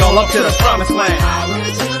taking y'all up to the promised land.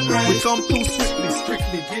 We come through swiftly,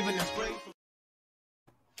 strictly giving us praise.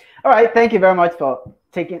 All right, thank you very much for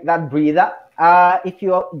taking that breather. If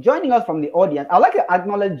you're joining us from the audience, I'd like to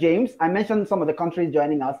acknowledge James. I mentioned some of the countries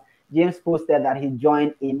joining us. James posted that he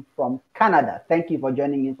joined in from Canada. Thank you for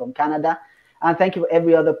joining in from Canada. And thank you for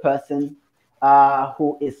every other person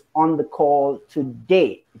who is on the call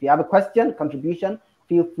today. If you have a question, contribution,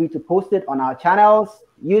 feel free to post it on our channels,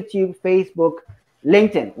 YouTube, Facebook,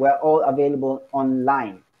 LinkedIn. We're all available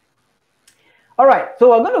online. All right, so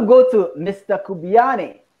we're going to go to Mr.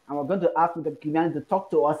 Kubiane, and we're going to ask Mr. Kubiane to talk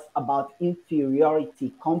to us about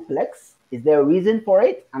inferiority complex. Is there a reason for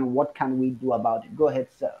it, and what can we do about it? Go ahead,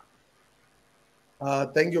 sir.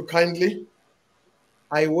 Thank you kindly.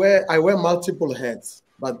 I wear multiple hats,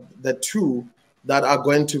 but the two that are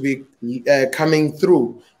going to be coming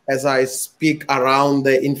through as I speak around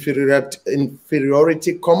the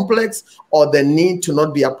inferiority complex or the need to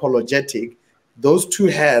not be apologetic, those two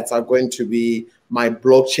hats are going to be my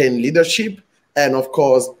blockchain leadership and, of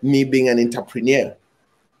course, me being an entrepreneur.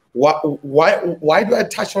 Why do I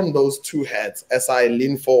touch on those two hats as I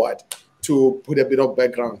lean forward to put a bit of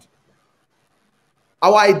background?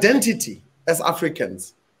 Our identity as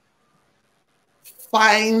Africans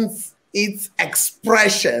finds its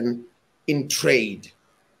expression in trade.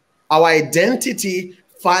 Our identity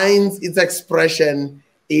finds its expression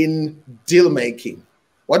in deal making.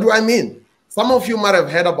 What do I mean? Some of you might have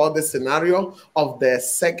heard about the scenario of the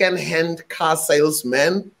second-hand car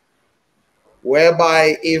salesman,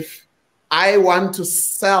 whereby if I want to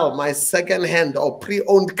sell my second-hand or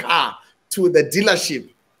pre-owned car to the dealership,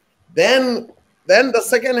 then the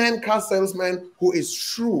second-hand car salesman who is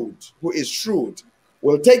shrewd,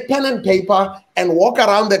 will take pen and paper and walk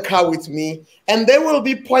around the car with me, and they will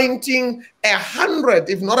be pointing 100,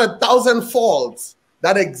 if not 1,000 faults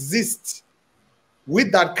that exist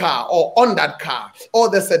with that car or on that car. Oh,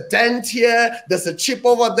 there's a dent here, there's a chip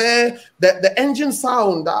over there, the engine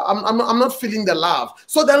sound, I'm not feeling the love.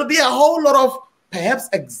 So there'll be a whole lot of perhaps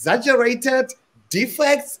exaggerated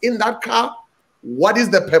defects in that car. What is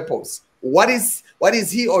the purpose? What is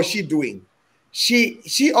he or she doing?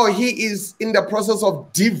 She or he is in the process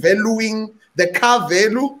of devaluing the car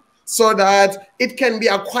value so that it can be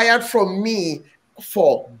acquired from me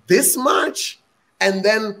for this much and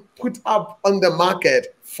then put up on the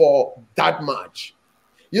market for that much.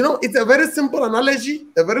 You know, it's a very simple analogy,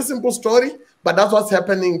 a very simple story, but that's what's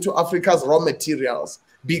happening to Africa's raw materials,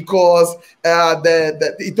 because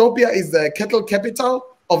Ethiopia is the cattle capital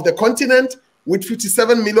of the continent with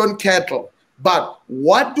 57 million cattle. But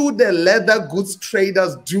what do the leather goods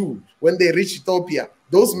traders do when they reach Ethiopia?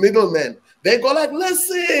 Those middlemen, they go like,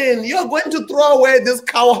 listen, you're going to throw away this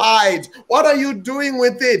cowhide. What are you doing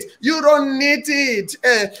with it? You don't need it.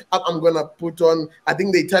 I'm going to put on, I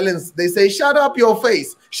think the Italians, they say, shut up your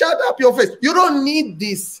face. Shut up your face. You don't need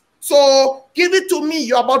this. So give it to me.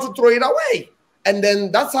 You're about to throw it away. And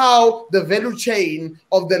then that's how the value chain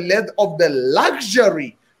of the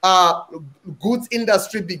luxury goods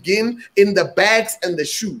industry begin in the bags and the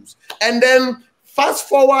shoes. And then fast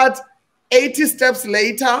forward 80 steps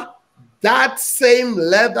later, that same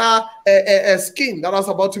leather skin that was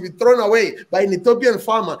about to be thrown away by an Ethiopian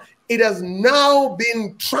farmer, it has now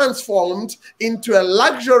been transformed into a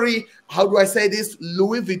luxury, how do I say this,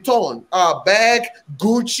 Louis Vuitton bag,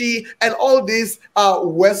 Gucci, and all these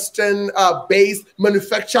Western-based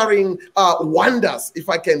manufacturing wonders, if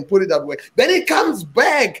I can put it that way. Then it comes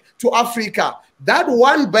back to Africa. That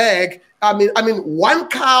one bag, I mean, one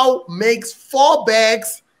cow makes 4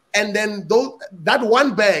 bags, and then that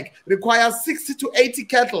one bag requires 60 to 80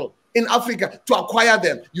 cattle in Africa to acquire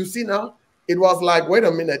them. You see now? It was like, wait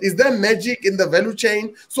a minute, is there magic in the value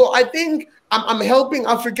chain? So I think I'm helping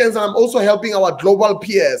Africans, and I'm also helping our global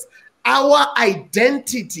peers. Our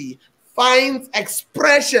identity finds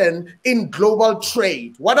expression in global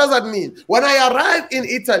trade. What does that mean? When I arrive in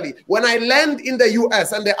Italy, when I land in the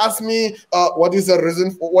US and they ask me, what is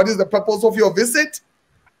the purpose of your visit?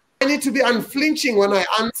 I need to be unflinching when I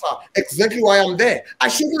answer exactly why I'm there. I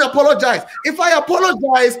shouldn't apologize. If I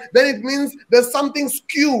apologize, then it means there's something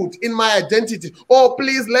skewed in my identity. Oh,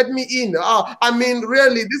 please let me in. I mean,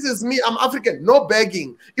 really, this is me. I'm African. No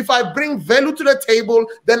begging. If I bring value to the table,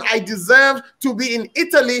 then I deserve to be in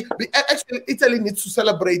Italy. Actually, Italy needs to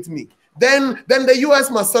celebrate me. Then the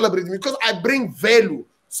US must celebrate me because I bring value.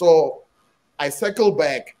 So I circle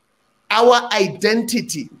back. Our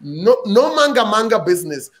identity, no manga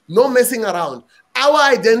business, no messing around. Our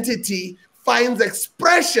identity finds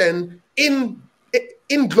expression in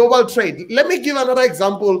global trade. Let me give another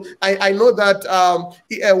example. I know that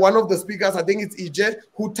one of the speakers, I think it's EJ,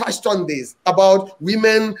 who touched on this about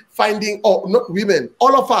women finding, or not women,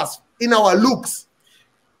 all of us in our looks.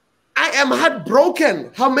 I am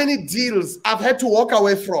heartbroken how many deals I've had to walk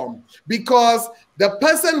away from because the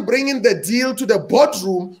person bringing the deal to the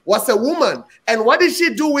boardroom was a woman. And what did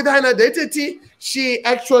she do with her identity? she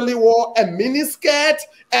actually wore a mini skirt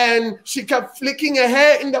and she kept flicking her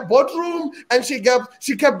hair in the boardroom and she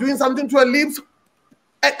kept doing something to her lips.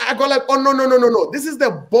 And I go like, oh, no. This is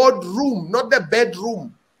the boardroom, not the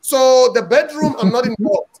bedroom. So the bedroom, I'm not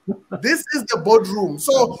involved. This is the boardroom.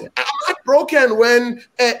 So I'm heartbroken when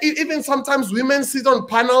even sometimes women sit on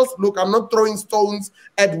panels. Look, I'm not throwing stones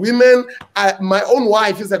at women. My own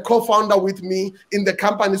wife is a co-founder with me in the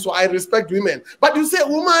company, so I respect women. But you say a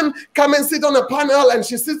woman come and sit on a panel and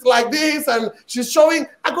she sits like this and she's showing.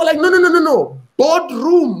 I go like, no.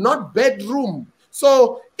 Boardroom, not bedroom.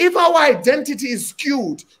 So if our identity is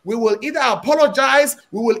skewed, we will either apologize,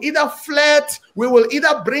 we will either flirt, we will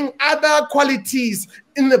either bring other qualities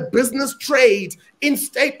in the business trade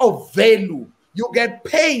instead of value. You get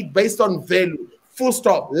paid based on value, full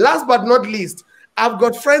stop. Last but not least, I've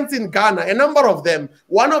got friends in Ghana, a number of them.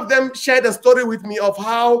 One of them shared a story with me of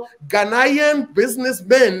how Ghanaian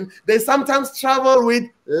businessmen, they sometimes travel with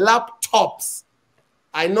laptops.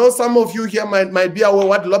 I know some of you here might be aware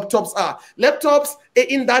what laptops are. Laptops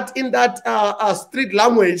in that street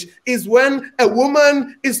language is when a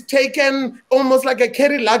woman is taken almost like a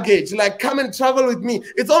carry luggage, like come and travel with me.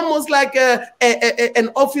 It's almost like an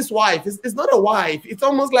office wife. It's not a wife. It's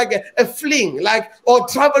almost like a fling, like, or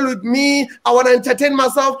travel with me. I want to entertain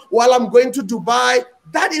myself while I'm going to Dubai.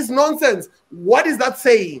 That is nonsense. What is that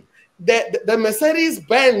saying? The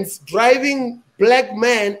Mercedes-Benz driving black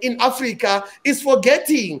man in Africa is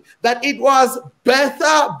forgetting that it was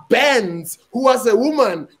Bertha Benz, who was a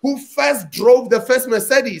woman who first drove the first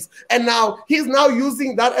Mercedes. And now he's now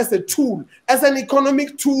using that as a tool, as an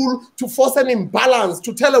economic tool to force an imbalance,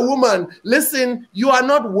 to tell a woman, listen, you are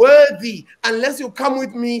not worthy unless you come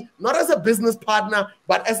with me, not as a business partner,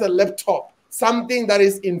 but as a laptop, something that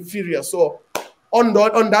is inferior. So on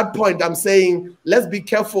that point, I'm saying, let's be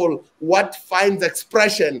careful what finds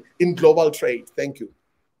expression in global trade. Thank you.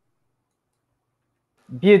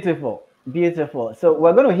 Beautiful. So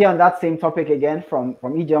we're going to hear on that same topic again from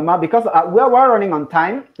Ijeoma, because we're running on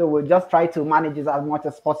time. So we'll just try to manage it as much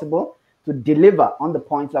as possible to deliver on the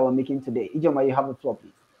points that we're making today. Ijeoma, you have the floor,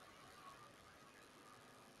 please.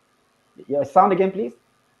 Your sound again, please.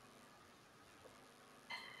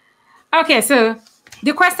 Okay, so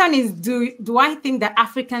the question is, do I think that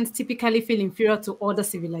Africans typically feel inferior to other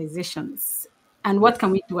civilizations? And what can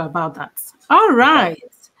we do about that? All right.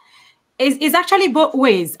 It's actually both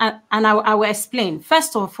ways, and I will explain.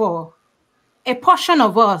 First of all, a portion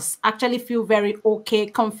of us actually feel very okay,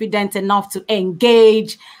 confident enough to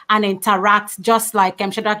engage and interact, just like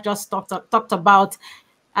Shadrach just talked about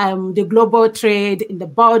the global trade in the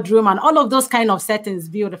boardroom and all of those kind of settings,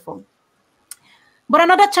 beautiful. But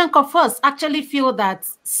another chunk of us actually feel that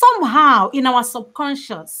somehow in our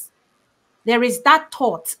subconscious, there is that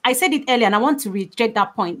thought. I said it earlier, and I want to reiterate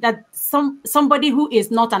that point, that somebody who is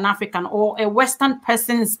not an African or a Western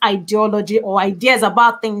person's ideology or ideas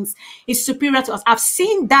about things is superior to us. I've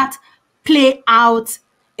seen that play out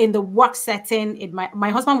in the work setting. My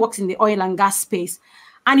husband works in the oil and gas space.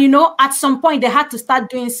 And, you know, at some point, they had to start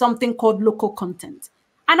doing something called local content.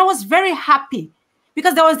 And I was very happy,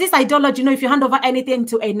 because there was this ideology, you know, if you hand over anything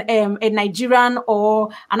to a Nigerian or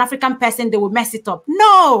an African person, they will mess it up.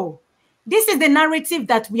 No, this is the narrative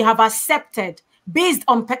that we have accepted based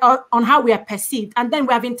on how we are perceived. And then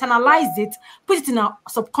we have internalized it, put it in our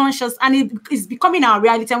subconscious, and it is becoming our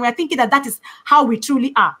reality. And we are thinking that that is how we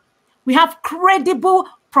truly are. We have credible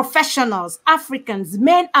professionals, Africans,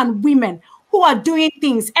 men and women, who are doing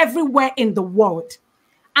things everywhere in the world.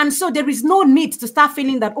 And so there is no need to start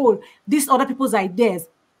feeling that, oh, these other people's ideas,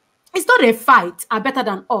 it's not a fight, are better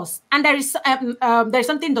than us. And there is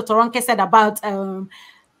something Dr. Ronke said about,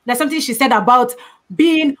 there's something she said about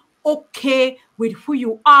being okay with who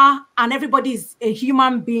you are, and everybody is a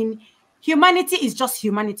human being. Humanity is just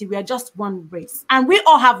humanity. We are just one race. And we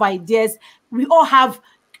all have ideas. We all have,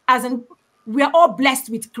 we are all blessed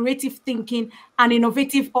with creative thinking and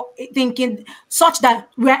innovative thinking, such that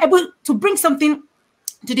we are able to bring something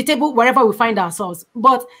to the table wherever we find ourselves.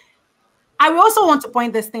 But I will also want to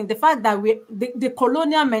point this thing, the fact that the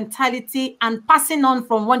colonial mentality and passing on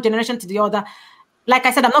from one generation to the other, like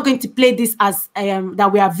I said, I'm not going to play this as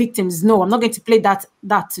that we are victims. No, I'm not going to play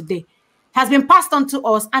that today. Has been passed on to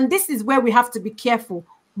us, and this is where we have to be careful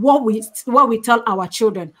what we tell our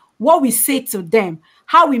children, what we say to them,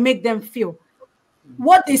 how we make them feel,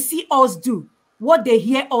 what they see us do, what they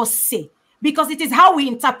hear us say. Because it is how we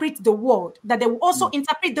interpret the world that they will also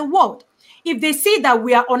interpret the world. If they see that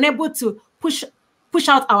we are unable to push push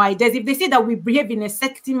out our ideas, if they see that we behave in a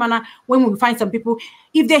certain manner when we find some people,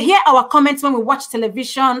 if they hear our comments when we watch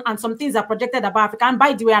television and some things are projected about Africa, and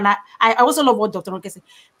by the way, and I also love what Dr. Ronke said,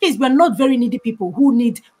 please, we're not very needy people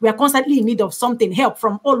we are constantly in need of something, help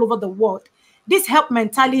from all over the world. This help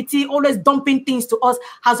mentality, always dumping things to us,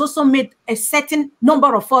 has also made a certain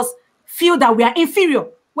number of us feel that we are inferior,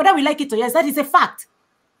 whether we like it or yes. That is a fact.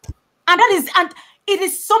 And it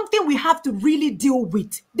is something we have to really deal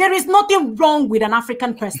with. There is nothing wrong with an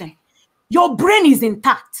African person. Your brain is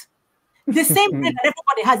intact. The same brain that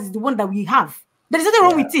everybody has is the one that we have. There is nothing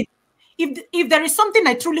wrong with it. If there is something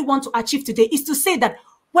I truly want to achieve today, is to say that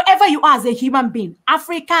wherever you are as a human being,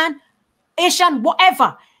 African, Asian,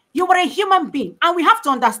 whatever, you are a human being. And we have to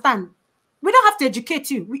understand, we don't have to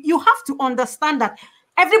educate you. You have to understand that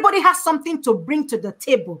everybody has something to bring to the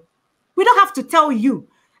table. We don't have to tell you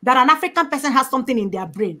that an African person has something in their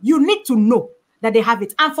brain. You need to know that they have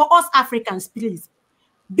it. And for us Africans, please,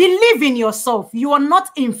 believe in yourself. You are not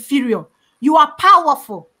inferior. You are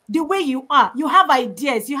powerful the way you are. You have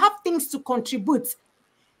ideas. You have things to contribute.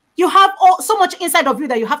 You have so much inside of you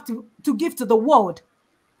that you have to give to the world.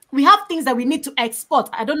 We have things that we need to export.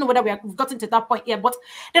 I don't know whether we've gotten to that point yet, but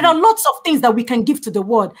there are lots of things that we can give to the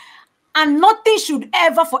world. And nothing should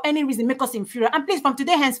ever, for any reason, make us inferior. And please, from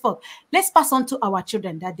today henceforth, let's pass on to our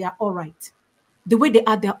children that they are all right. The way they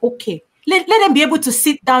are, they're okay. Let them be able to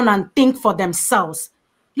sit down and think for themselves.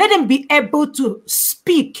 Let them be able to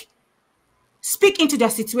speak into their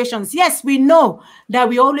situations. Yes, we know that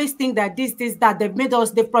we always think that this, that,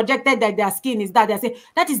 they've projected that their skin is that. They say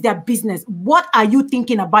that is their business. What are you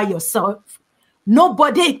thinking about yourself?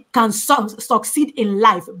 Nobody can succeed in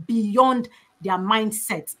life beyond their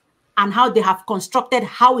mindset and how they have constructed,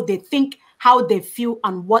 how they think, how they feel,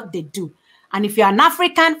 and what they do. And if you're an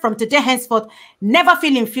African, from today henceforth, never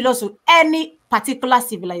feel inferior to any particular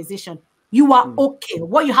civilization. You are okay.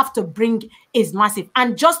 What you have to bring is massive.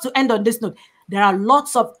 And just to end on this note, there are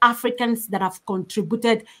lots of Africans that have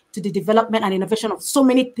contributed to the development and innovation of so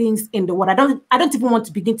many things in the world. I don't even want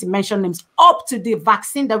to begin to mention names, up to the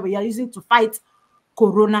vaccine that we are using to fight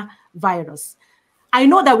coronavirus. I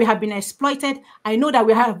know that we have been exploited. I know that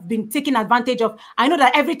we have been taken advantage of. I know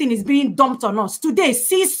that everything is being dumped on us. Today,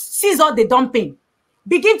 cease all the dumping.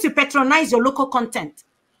 Begin to patronize your local content.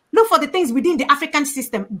 Look for the things within the African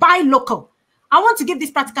system. Buy local. I want to give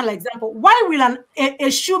this practical example. Why will a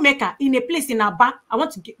shoemaker in a place in Aba, I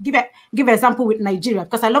want to give an example with Nigeria,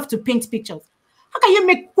 because I love to paint pictures. How can you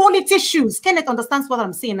make quality shoes? Kenneth understands what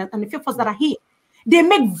I'm saying, and the few of us that are here. They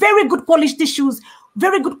make very good quality shoes,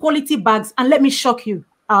 very good quality bags, and let me shock you,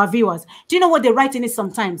 our viewers. Do you know what they write in it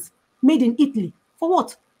sometimes? Made in Italy. For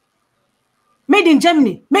what? Made in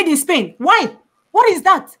Germany. Made in Spain. Why? What is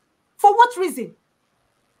that? For what reason?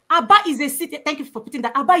 Aba is a city. Thank you for putting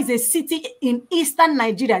that. Aba is a city in eastern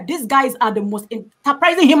Nigeria. These guys are the most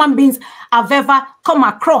enterprising human beings I've ever come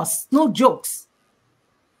across. No jokes.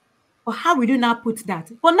 But how will you now put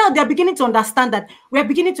that? But now they're beginning to understand that we're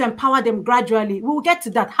beginning to empower them gradually. We'll get to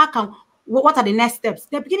that. What are the next steps?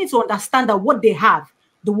 They're beginning to understand that what they have,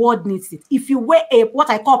 the world needs it. If you wear what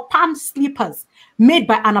I call palm slippers made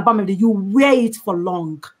by an Aba, you wear it for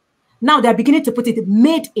long. Now they're beginning to put it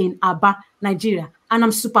made in Aba, Nigeria. And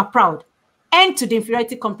I'm super proud. End to the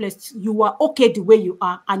inferiority complex. You are okay the way you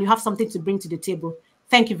are, and you have something to bring to the table.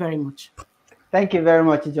 Thank you very much. Thank you very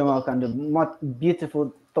much, Ijeoma Okando.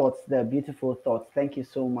 Beautiful thoughts there, beautiful thoughts. Thank you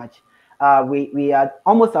so much. We are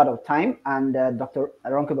almost out of time, and Dr.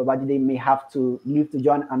 Ronke Babajide may have to leave to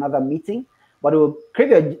join another meeting, but we'll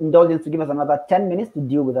crave your indulgence to give us another 10 minutes to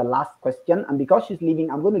deal with the last question. And because she's leaving,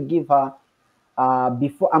 I'm going to give her, I'm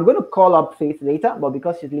going to call up Faith later, but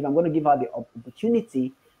because she's leaving, I'm going to give her the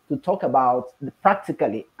opportunity to talk about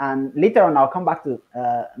practically. And later on, I'll come back to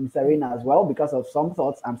Ms. Arena as well, because of some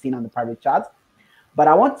thoughts I'm seeing on the private chat. But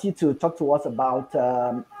I want you to talk to us about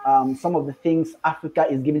some of the things Africa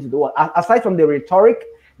is giving to the world. Aside from the rhetoric,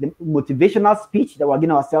 the motivational speech that we're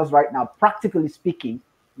giving ourselves right now, practically speaking,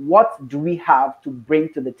 what do we have to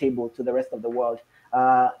bring to the table to the rest of the world?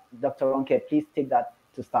 Dr. Ronke, please take that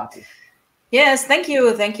to start with. Yes, thank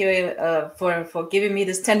you for giving me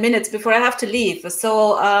this 10 minutes before I have to leave.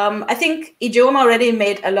 So I think Ijeoma already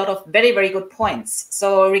made a lot of very, very good points.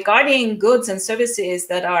 So regarding goods and services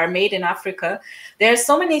that are made in Africa, there are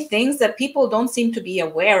so many things that people don't seem to be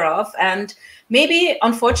aware of. And maybe,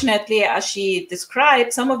 unfortunately, as she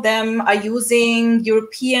described, some of them are using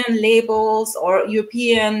European labels or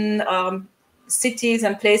European cities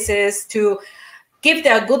and places to give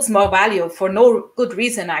their goods more value for no good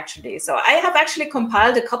reason, actually. So I have actually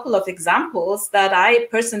compiled a couple of examples that I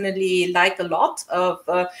personally like a lot of.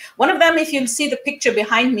 One of them, if you see the picture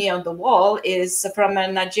behind me on the wall, is from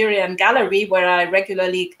a Nigerian gallery where I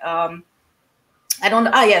regularly,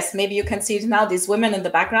 yes, maybe you can see it now, these women in the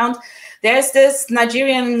background. There's this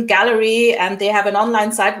Nigerian gallery and they have an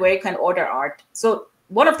online site where you can order art. So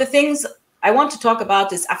one of the things I want to talk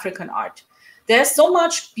about is African art. There's so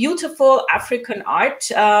much beautiful African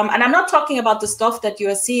art. And I'm not talking about the stuff that you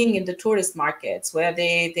are seeing in the tourist markets where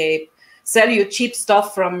they sell you cheap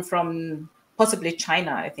stuff from possibly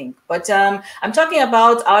China, I think. But I'm talking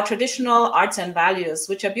about our traditional arts and values,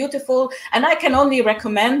 which are beautiful. And I can only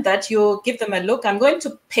recommend that you give them a look. I'm going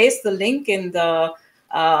to paste the link in the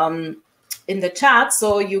chat,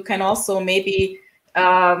 so you can also maybe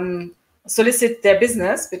solicit their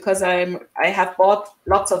business, because I have bought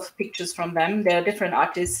lots of pictures from them. There are different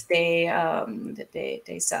artists they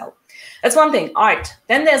sell. That's one thing, art.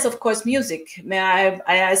 Then there's of course music.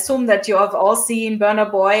 I assume that you have all seen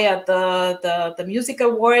Burna Boy at the music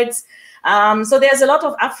awards. So there's a lot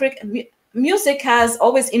of African music has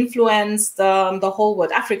always influenced the whole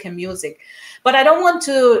world, African music. But I don't want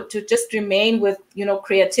to just remain with,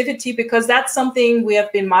 creativity, because that's something we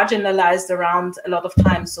have been marginalized around a lot of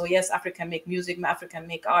times. So yes, Africa make music, Africa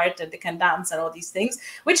make art, and they can dance and all these things,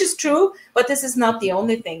 which is true, but this is not the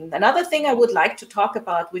only thing. Another thing I would like to talk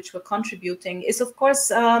about, which we're contributing, is of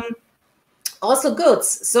course also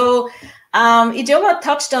goods. So Ijeoma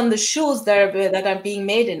touched on the shoes that are being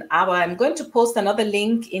made in Aba. I'm going to post another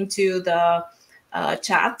link into the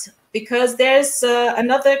chat, because there's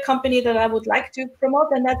another company that I would like to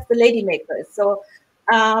promote, and that's the Lady Makers. So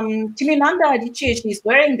Chimamanda Adichie, she's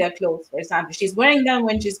wearing their clothes, for example. She's wearing them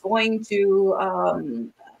when she's going to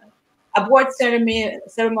award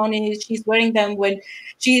ceremonies. She's wearing them when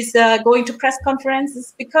she's going to press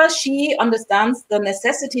conferences, because she understands the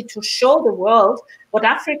necessity to show the world what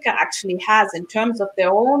Africa actually has in terms of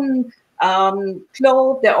their own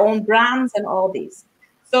clothes, their own brands, and all these.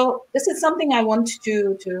 So this is something I want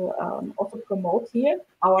to also promote here,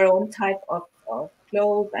 our own type of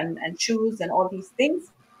clothes and shoes and all these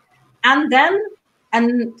things. And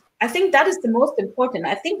I think that is the most important.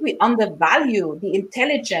 I think we undervalue the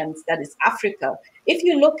intelligence that is Africa. If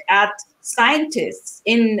you look at scientists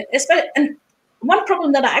and one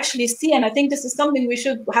problem that I actually see, and I think this is something we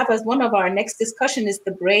should have as one of our next discussion, is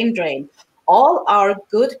the brain drain. All our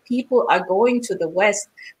good people are going to the West.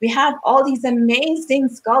 We have all these amazing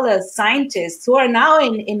scholars, scientists who are now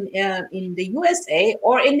in the USA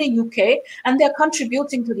or in the UK, and they're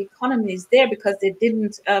contributing to the economies there because they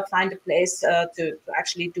didn't find a place to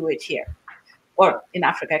actually do it here. Or in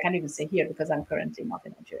Africa, I can't even say here because I'm currently not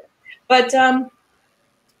in Nigeria. But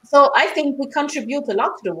so I think we contribute a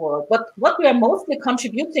lot to the world, but what we are mostly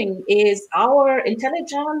contributing is our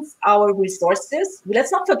intelligence, our resources.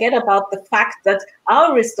 Let's not forget about the fact that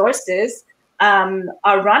our resources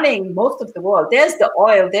are running most of the world. There's the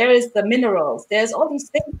oil, there is the minerals, there's all these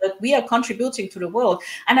things that we are contributing to the world.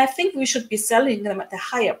 And I think we should be selling them at a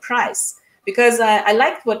higher price. Because I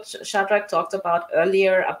liked what Shadrach talked about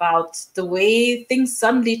earlier about the way things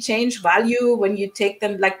suddenly change value when you take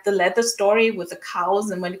them, like the leather story with the cows,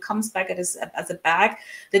 and when it comes back as a bag,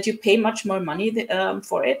 that you pay much more money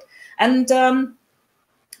for it. And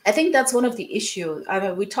I think that's one of the issues.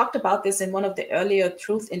 We talked about this in one of the earlier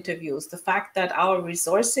Truth interviews, the fact that our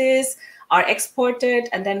resources are exported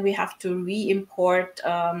and then we have to re-import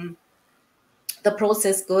the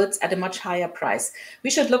processed goods at a much higher price. We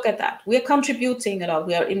should look at that. We are contributing a lot.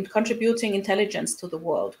 We are contributing intelligence to the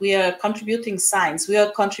world. We are contributing science. We are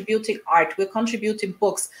contributing art. We're contributing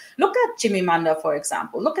books. Look at Chimamanda, for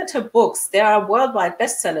example. Look at her books. They are worldwide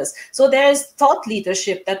bestsellers. So there is thought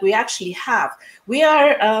leadership that we actually have. We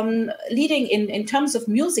are leading in terms of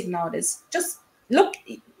music nowadays. Just look,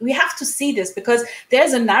 we have to see this, because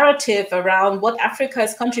there's a narrative around what Africa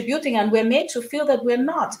is contributing, and we're made to feel that we're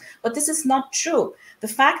not. But this is not true. The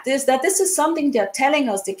fact is that this is something they're telling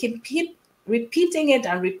us. They keep repeating it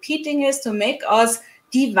and repeating it to make us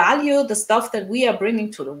devalue the stuff that we are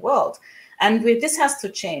bringing to the world. And this has to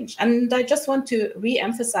change. And I just want to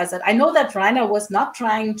re-emphasize that. I know that Rainer was not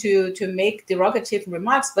trying to make derogative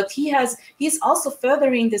remarks, but he's also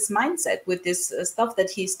furthering this mindset with this stuff that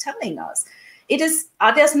he's telling us. It is,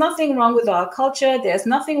 there's nothing wrong with our culture. There's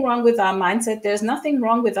nothing wrong with our mindset. There's nothing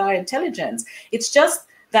wrong with our intelligence. It's just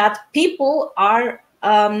that people are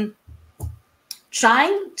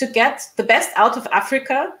trying to get the best out of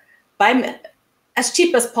Africa by as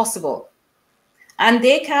cheap as possible. And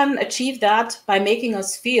they can achieve that by making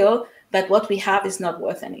us feel that what we have is not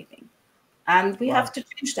worth anything. And we have to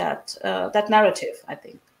change that narrative, I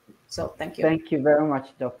think. So thank you. Thank you very much,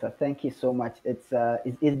 Doctor. Thank you so much. It's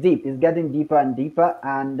deep. It's getting deeper and deeper,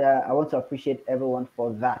 and I want to appreciate everyone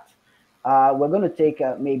for that. We're going to take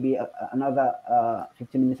maybe another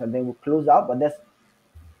 15 minutes, and then we'll close out. But let's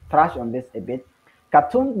trash on this a bit.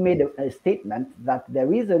 Khartoum made a statement that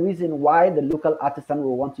there is a reason why the local artisan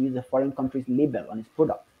will want to use a foreign country's label on his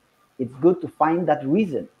product. It's good to find that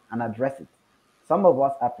reason and address it. Some of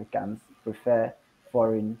us Africans prefer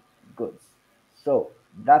foreign goods. So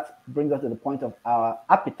that brings us to the point of our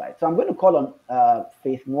appetite. So I'm going to call on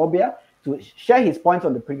Faith Nwobia to share his points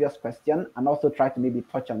on the previous question and also try to maybe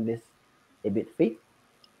touch on this a bit. Faith?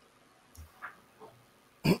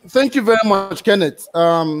 Thank you very much, Kenneth.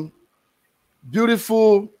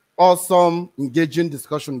 Beautiful, awesome, engaging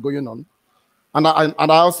discussion going on. And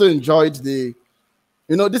I also enjoyed the,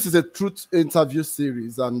 this is a truth interview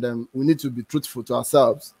series, and we need to be truthful to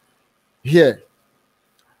ourselves here.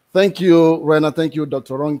 Thank you, Rena. Thank you,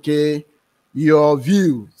 Dr. Ronke. Your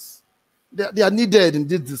views, they are needed in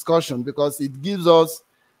this discussion because it gives us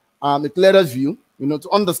a clearer view, to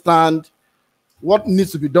understand what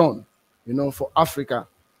needs to be done, for Africa.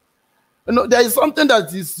 There is something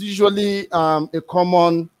that is usually a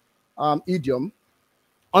common idiom.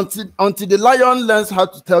 Until the lion learns how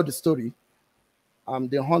to tell the story,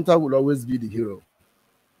 the hunter will always be the hero.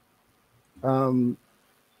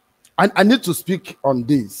 I need to speak on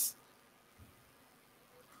this.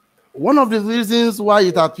 One of the reasons why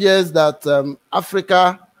it appears that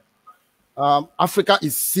Africa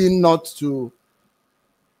is seen not to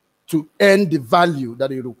earn the value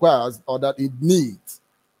that it requires or that it needs.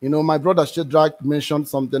 My brother Shedrack mentioned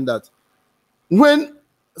something that when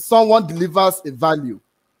someone delivers a value,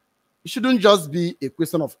 it shouldn't just be a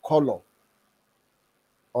question of color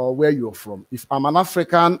or where you're from. If I'm an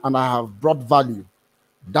African and I have brought value,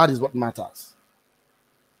 that is what matters.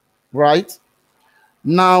 Right?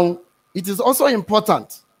 Now, it is also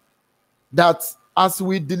important that as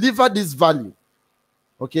we deliver this value,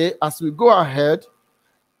 okay, as we go ahead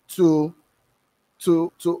to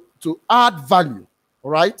add value,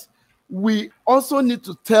 right, we also need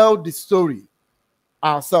to tell the story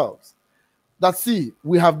ourselves. That, see,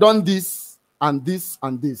 we have done this and this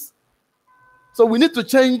and this. So we need to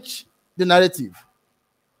change the narrative.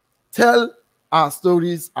 Tell our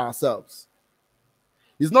stories ourselves.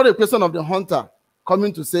 It's not a question of the hunter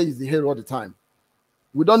coming to say he's the hero all the time.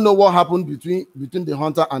 We don't know what happened between the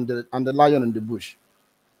hunter and the lion in the bush.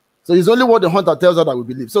 So it's only what the hunter tells us that we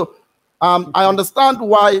believe. So I understand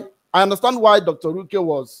why Dr. Ruke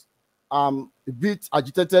was a bit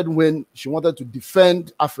agitated when she wanted to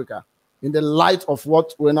defend Africa in the light of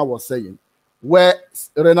what Rena was saying, where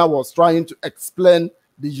Rena was trying to explain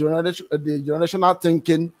the generational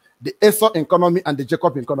thinking, the Esau economy, and the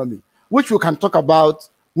Jacob economy, which we can talk about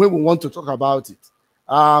when we want to talk about it.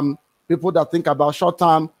 People that think about short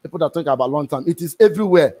term, people that think about long term. It is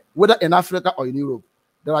everywhere, whether in Africa or in Europe.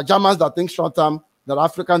 There are Germans that think short term, there are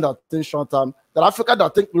Africans that think short term, there are Africans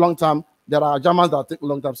that think long term, there are Germans that think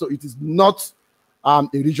long term. So it is not a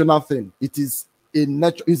regional thing. It is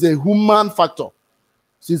it's a human factor.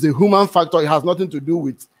 So it's a human factor. It has nothing to do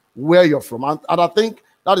with where you're from. And I think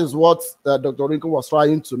that is what Dr. Rinko was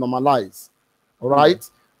trying to normalize. All right?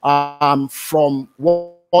 From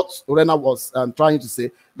what Rena was trying to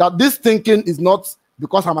say, that this thinking is not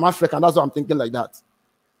because I'm an African, that's why I'm thinking like that.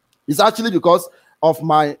 It's actually because of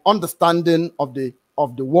my understanding of the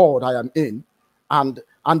world I am in, and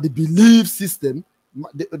the belief system,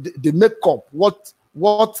 the makeup,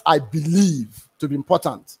 what I believe to be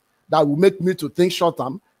important, that will make me to think short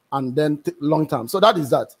term and then long term. So that is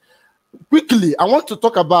that. Quickly, I want to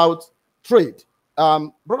talk about trade.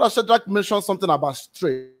 Brother Shedrack mentioned something about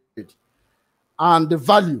trade and the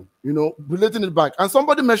value, relating it back. And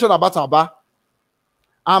somebody mentioned about Aba.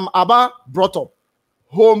 Aba brought up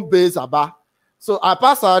home-based Aba. So I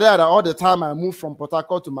pass area all the time. I move from Port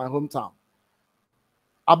Harcourt to my hometown.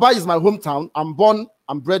 Aba is my hometown. I'm born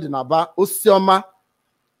and bred in Aba. Osioma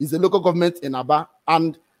is a local government in Aba.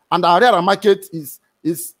 And the area market is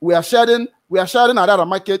we are sharing area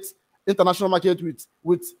market, international market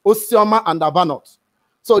with Osioma and Aba North.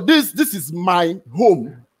 So this is my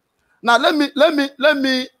home. Now let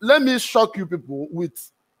me shock you people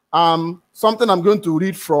with something I'm going to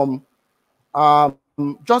read from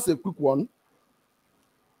just a quick one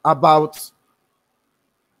about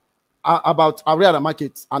area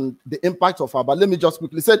market and the impact of Aba. Let me just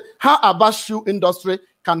quickly say how Aba shoe industry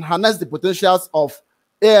can harness the potentials of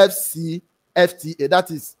AfCFTA, that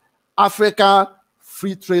is Africa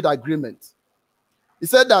Free Trade Agreement. He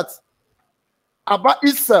said that Aba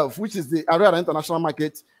itself, which is the area international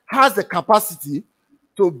market, has the capacity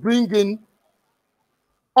to bring in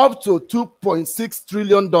up to $2.6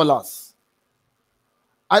 trillion.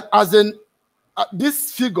 As in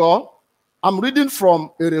this figure, I'm reading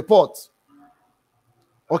from a report.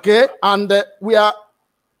 Okay, and we are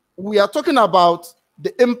talking about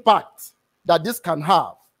the impact that this can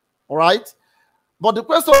have. All right, but the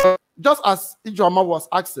question, just as Ijoma was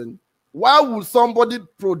asking, why would somebody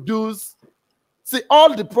produce? See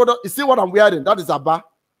all the product. You see what I'm wearing? That is Abba.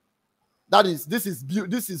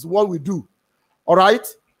 This is what we do. All right,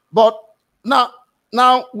 but now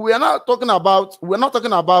we're not talking about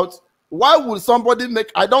why would somebody make?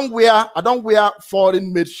 I don't wear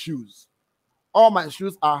foreign made shoes. All my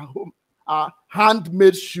shoes are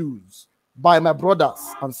handmade shoes by my brothers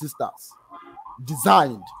and sisters,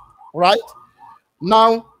 designed. Right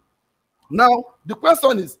now the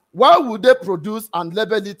question is, why would they produce and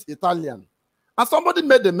label it Italian? And somebody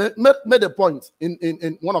made a point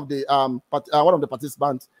in one of the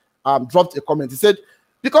participants dropped a comment. He said,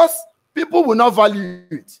 because people will not value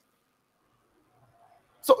it.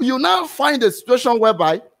 So you now find a situation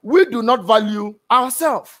whereby we do not value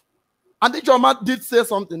ourselves. And Ijoma did say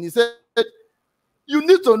something. He said, you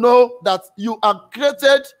need to know that you are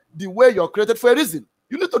created the way you're created for a reason.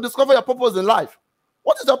 You need to discover your purpose in life.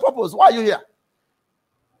 What is your purpose? Why are you here?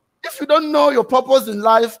 If you don't know your purpose in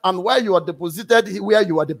life and where you are deposited, you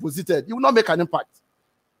will not make an impact.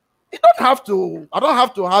 I don't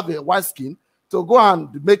have to have a white skin to go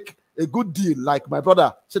and make a good deal, like my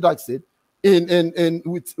brother Shedak said, in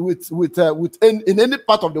any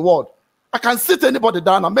part of the world. I can sit anybody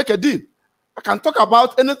down and make a deal. I can talk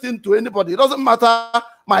about anything to anybody. It doesn't matter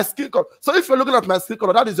my skin color. So if you're looking at my skin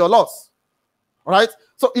color, that is your loss. All right?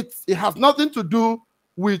 So it has nothing to do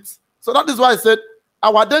with, so that is why I said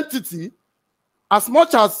our identity, as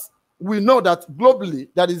much as we know that globally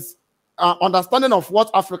there is understanding of what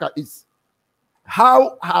Africa is,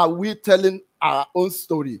 how are we telling our own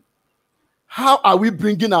story? How are we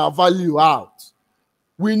bringing our value out?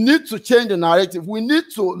 We need to change the narrative. We need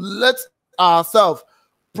to let ourselves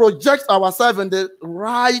project ourselves in the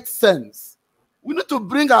right sense. We need to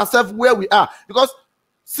bring ourselves where we are, because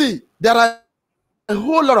see, there are a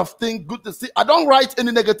whole lot of things good to see. I don't write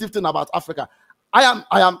any negative thing about Africa. I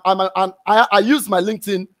use my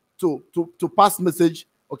LinkedIn to pass message,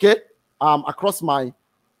 okay, across my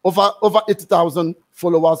over 80,000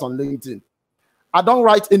 followers on LinkedIn. I don't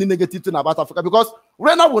write any negative thing about Africa, because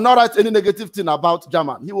Rena will not write any negative thing about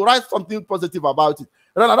German. He will write something positive about it.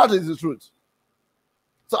 Rena, that is the truth.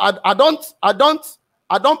 So I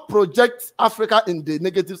don't project Africa in the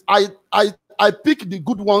negatives. I pick the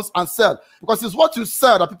good ones and sell, because it's what you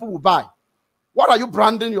sell that people will buy. What are you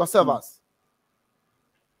branding yourself as?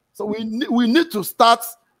 So we need to start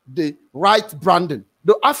the right branding.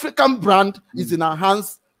 The African brand is in our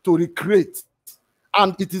hands to recreate,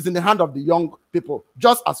 and it is in the hand of the young people,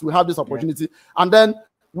 just as we have this opportunity. Yeah. And then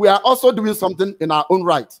we are also doing something in our own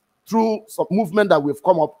right through some movement that we've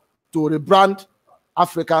come up to rebrand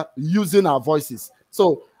Africa using our voices.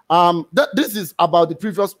 So this is about the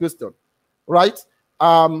previous question, right?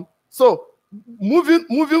 So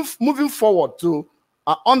moving forward to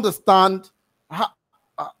understand how,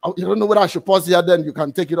 I don't know whether I should pause here, then you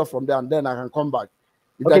can take it off from there, and then I can come back.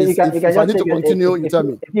 If I need to continue, you tell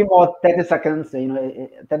me. A few more 30 seconds,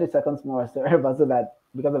 30 seconds more, sir, but so that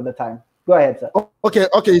because of the time. Go ahead, sir. Okay.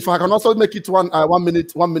 If I can also make it one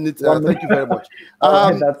minute. Thank you very much.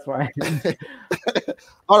 That's fine.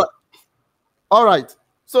 All right.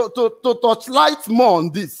 So to touch light more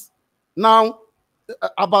on this now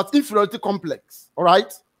about inferiority complex, all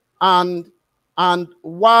right, and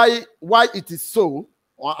why it is so,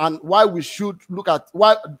 and why we should look at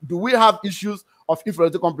why do we have issues of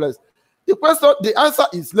inferiority complex. The answer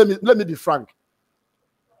is, let me be frank.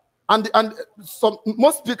 And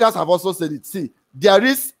most speakers have also said it. See, there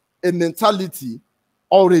is a mentality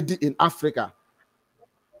already in Africa.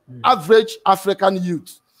 Average African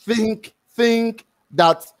youth think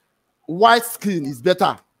that white skin is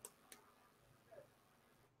better.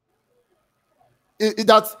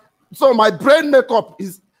 So my brain makeup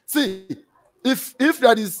is, see, if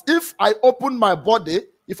I open my body,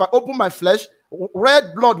 if I open my flesh,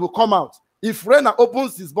 red blood will come out. If Rena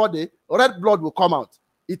opens his body, red blood will come out.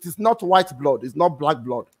 It is not white blood. It's not black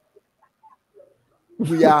blood.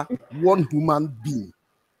 We are one human being.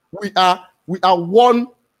 We are one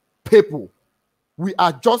people. We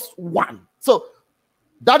are just one. So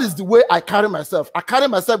that is the way I carry myself. I carry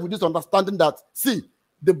myself with this understanding that, see,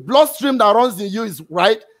 the bloodstream that runs in you is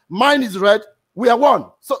right. Mine is red. We are one.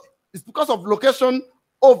 So it's because of location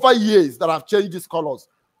over years that I've changed these colors.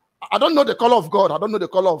 I don't know the color of God. I don't know the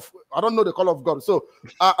color of God. So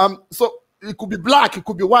so it could be black, it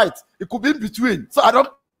could be white, it could be in between. So I don't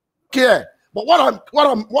care. But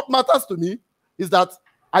what matters to me is that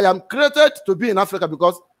I am created to be in Africa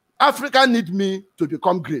because Africa needs me to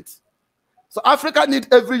become great. So Africa needs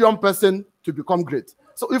every young person to become great.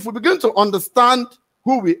 So if we begin to understand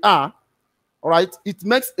who we are, all right, it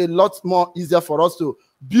makes a lot more easier for us to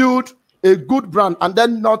build a good brand and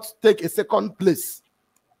then not take a second place.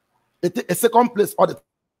 A second place all the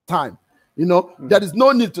time. You know, there is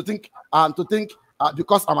no need to think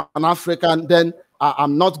because I'm an African, then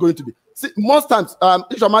I'm not going to be. See, most times,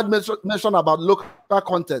 Ishmael mentioned about local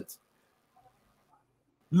content.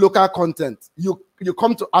 Local content. You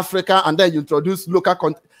come to Africa and then you introduce local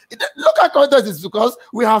content. Local content is because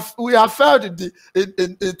we have failed in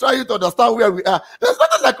trying to understand where we are. There's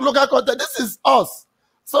nothing like local content. This is us.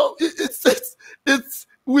 So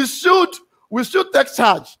we should take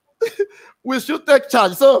charge. We should take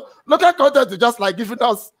charge. So local content is just like giving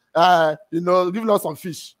us giving us some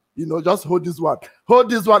fish. Just hold this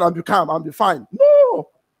one and be calm and be fine. No.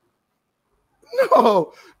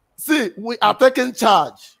 See, we are taking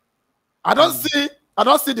charge. I don't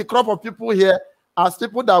see the crop of people here as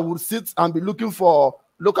people that would sit and be looking for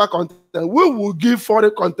local content. We will give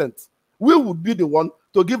foreign content. We would be the one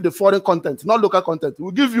to give the foreign content, not local content.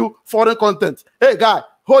 We'll give you foreign content. Hey, guy,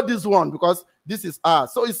 hold this one because this is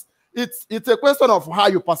ours. So it's a question of how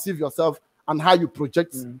you perceive yourself and how you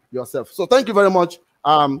project yourself. So thank you very much.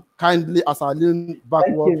 Kindly, as I lean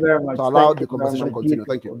backward to allow the conversation to continue.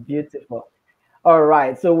 Thank you. Beautiful. All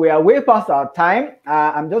right, so we are way past our time.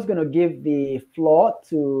 I'm just going to give the floor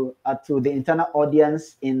to the internal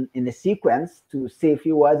audience in the sequence to say a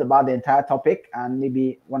few words about the entire topic and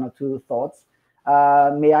maybe one or two thoughts.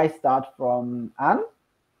 May I start from Anne?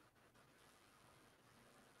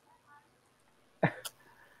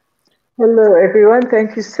 Hello, everyone.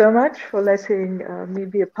 Thank you so much for letting me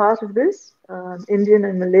be a part of this. Indian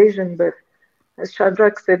and Malaysian, but as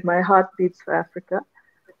Shadrach said, my heart beats for Africa.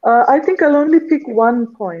 I think I'll only pick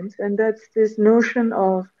one point, and that's this notion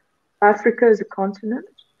of Africa as a continent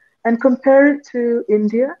and compare it to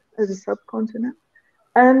India as a subcontinent.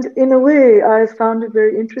 And in a way, I found it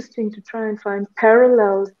very interesting to try and find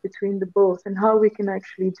parallels between the both and how we can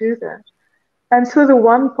actually do that. And so the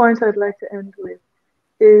one point I'd like to end with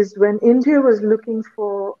is when India was looking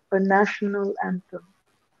for a national anthem,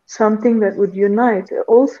 something that would unite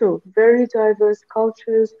also very diverse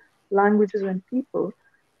cultures, languages, and people.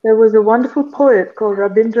 There was a wonderful poet called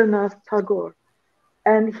Rabindranath Tagore,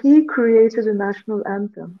 and he created a national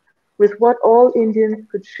anthem with what all Indians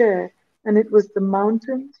could share, and it was the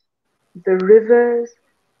mountains, the rivers,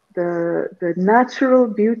 the natural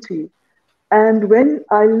beauty. And when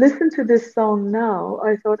I listen to this song now,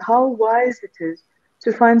 I thought how wise it is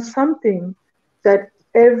to find something that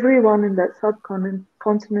everyone in that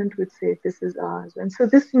subcontinent would say, this is ours. And so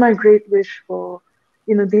this is my great wish for,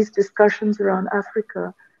 these discussions around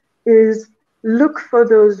Africa, is look for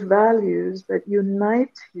those values that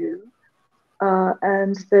unite you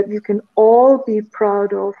and that you can all be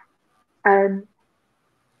proud of and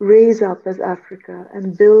raise up as Africa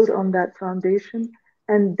and build on that foundation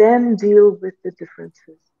and then deal with the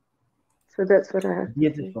differences. So that's what I have.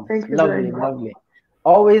 Beautiful. Thank you lovely, very much. Lovely.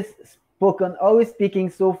 Always speaking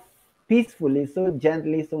so peacefully, so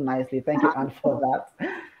gently, so nicely. Thank you, Anne, for that.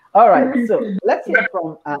 All right, so let's hear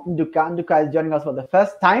from Nduka. Nduka is joining us for the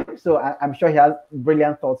first time, so I'm sure he has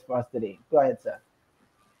brilliant thoughts for us today. Go ahead, sir.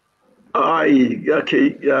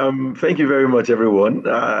 Okay. Thank you very much, everyone.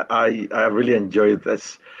 I really enjoyed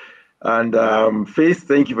this. And Faith,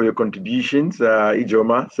 thank you for your contributions.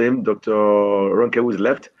 Ijoma, same. Dr. Ronke, who's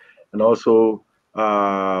left, and also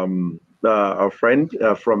our friend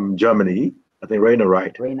from Germany, I think Raina,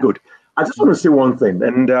 right? Raina. Good. I just want to say one thing,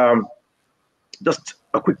 and just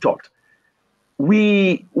a quick thought.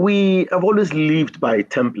 We have always lived by a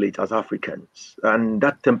template as Africans, and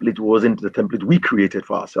that template wasn't the template we created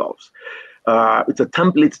for ourselves. It's a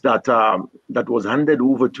template that was handed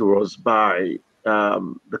over to us by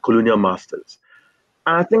the colonial masters.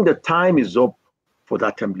 And I think the time is up for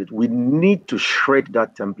that template. We need to shred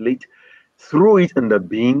that template, throw it in the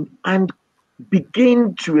bin, and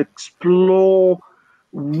begin to explore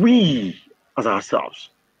we as ourselves,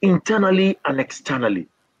 internally and externally.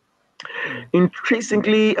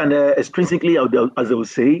 Intrinsically and extrinsically, as I would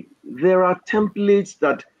say, there are templates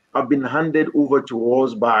that have been handed over to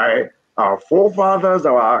us by our forefathers,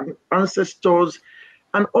 our ancestors,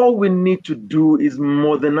 and all we need to do is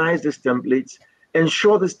modernize these templates,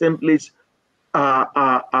 ensure these templates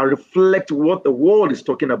reflect what the world is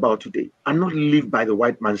talking about today, and not live by the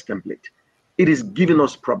white man's template. it is giving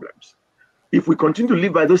us problems. If we continue to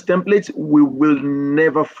live by those templates, we will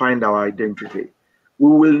never find our identity.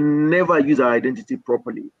 We will never use our identity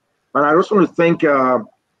properly. But I also want to thank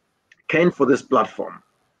Ken for this platform.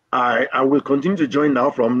 I will continue to join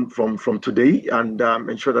now from today and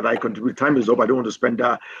ensure that I contribute. Time is up. I don't want to spend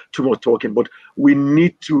too much talking, but we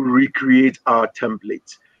need to recreate our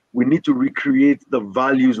templates. We need to recreate the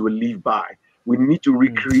values we live by. We need to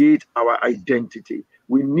recreate our identity.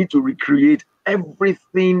 We need to recreate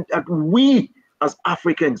everything that we as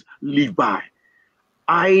Africans live by.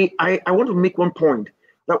 I want to make one point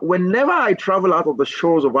that whenever I travel out of the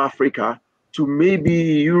shores of Africa to maybe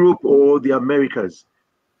Europe or the Americas,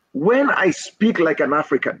 when I speak like an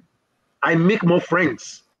African, I make more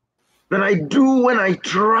friends than I do when I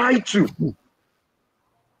try to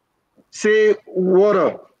say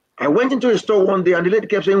water. I went into a store one day and the lady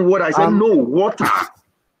kept saying water. I said, no, water.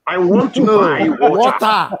 I want to buy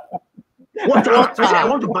water. Water. I said, I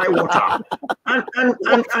want to buy water.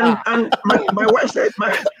 And my wife said,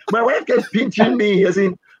 my wife kept pinching me, as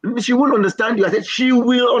in, she won't understand you. I said, she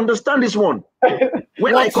will understand this one.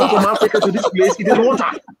 When I come from Africa to this place, it is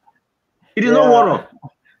water. It is not water.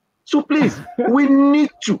 So please, we need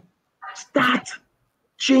to start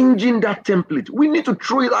changing that template. We need to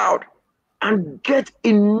throw it out and get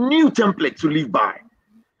a new template to live by.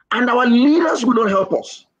 And our leaders will not help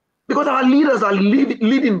us because our leaders are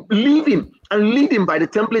leading by the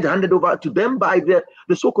template handed over to them by the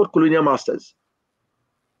so-called colonial masters.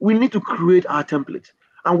 We need to create our template.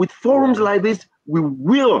 And with forums like this, we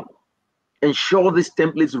will ensure these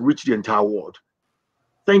templates reach the entire world.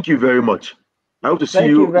 Thank you very much. I hope to see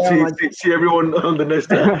see everyone on the next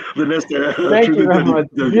Thank you very much.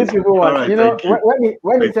 Beautiful one. Right, you know,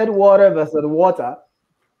 when he said water versus water,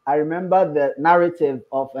 I remember the narrative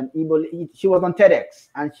of an Igbo. She was on TEDx,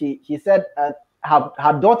 and she said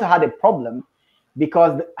her daughter had a problem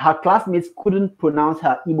because her classmates couldn't pronounce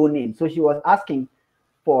her Igbo name, so she was asking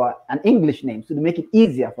for an English name so to make it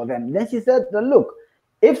easier for them. Then she said, look,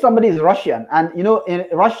 if somebody is Russian, and you know, in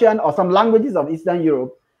Russian or some languages of Eastern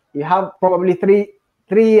Europe, you have probably three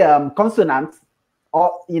consonants,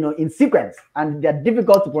 or in sequence, and they're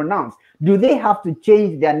difficult to pronounce. Do they have to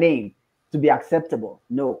change their name to be acceptable?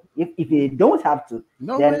 No. If they don't have to,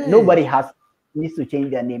 then nobody needs to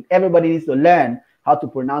change their name. Everybody needs to learn how to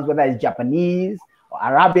pronounce, whether it's Japanese or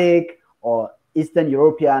Arabic or Eastern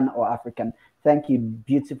European or African. Thank you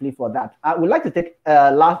beautifully for that. I would like to take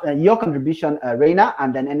your contribution, Reina,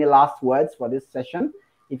 and then any last words for this session.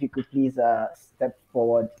 If you could please step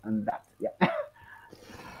forward on that. Yeah.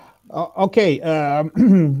 Okay.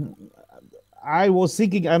 I was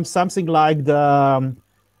thinking I'm something like the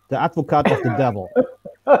advocate of the devil.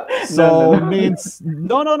 So means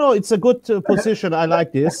no. It's a good position. I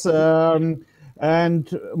like this.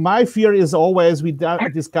 And my fear is always we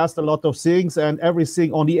discussed a lot of things, and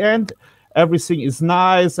everything on the end, everything is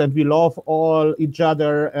nice, and we love all each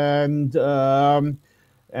other, and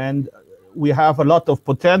we have a lot of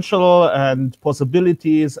potential and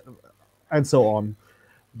possibilities and so on.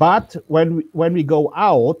 But when we go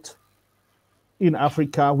out in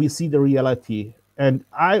Africa, we see the reality. And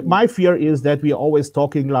my fear is that we are always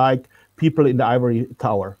talking like people in the ivory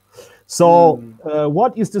tower. So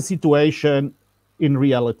what is the situation in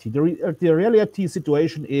reality? The reality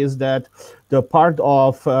situation is that the part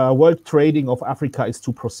of world trading of Africa is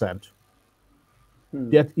 2%.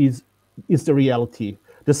 That is the reality.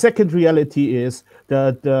 The second reality is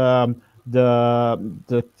that the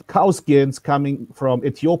cow skins coming from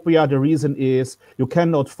Ethiopia. The reason is you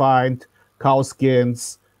cannot find cow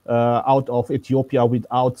skins out of Ethiopia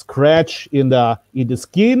without scratch in the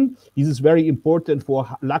skin. This is very important for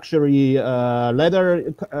luxury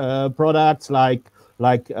leather products like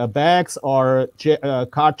bags or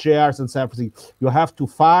car chairs and everything. You have to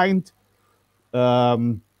find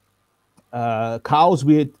cows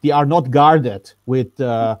they are not guarded with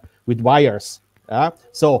wires.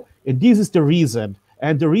 So and this is the reason.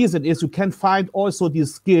 And the reason is you can find also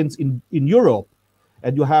these skins in Europe,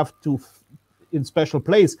 and you have to in special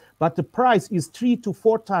place, but the price is 3 to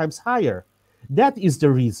 4 times higher. That is the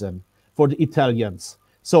reason for the Italians.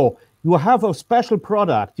 So you have a special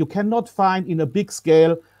product you cannot find in a big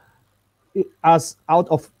scale as out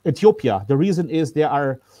of Ethiopia. The reason is they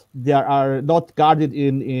are not guarded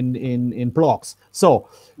in blocks. So,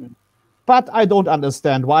 but I don't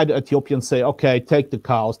understand why the Ethiopians say, okay, take the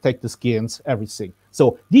cows, take the skins, everything.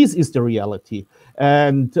 So this is the reality.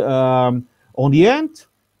 And on the end,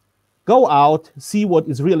 go out, see what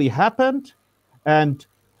is really happened, and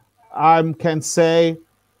I can say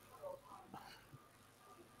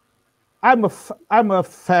I'm a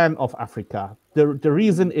fan of Africa. The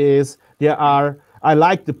reason is I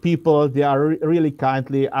like the people. They are really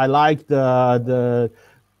kindly. I like the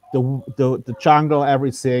jungle,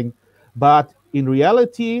 everything. But in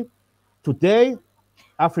reality, today,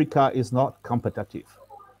 Africa is not competitive.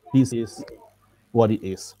 This is what it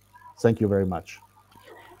is. Thank you very much.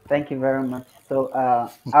 Thank you very much. So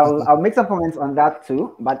I'll make some comments on that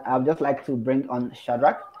too, but I'd just like to bring on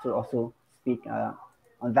Shadrach to also speak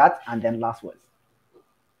on that, and then last words.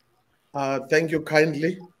 Thank you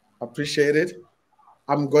kindly. Appreciate it.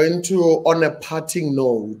 I'm going to, on a parting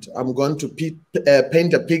note, I'm going to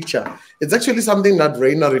paint a picture. It's actually something that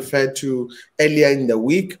Rainer referred to earlier in the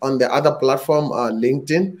week on the other platform,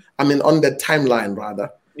 LinkedIn. I mean, on the timeline,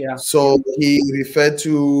 rather. Yeah. So he referred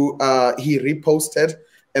to, he reposted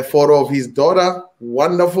a photo of his daughter.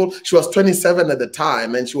 Wonderful. She was 27 at the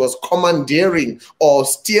time, and she was commandeering or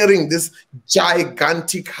steering this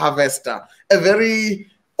gigantic harvester. A very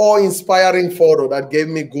awe-inspiring photo that gave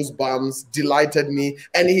me goosebumps, delighted me.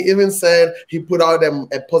 And he even said, he put out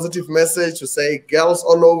a positive message to say, girls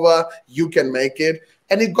all over, you can make it.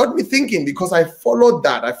 And it got me thinking, because I followed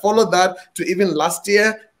that. I followed that to even last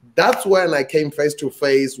year. That's when I came face to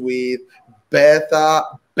face with Bertha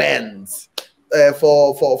Benz.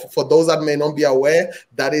 For those that may not be aware,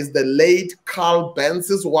 that is the late Carl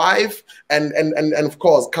Benz's wife, and of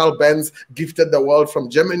course Carl Benz gifted the world from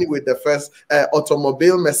Germany with the first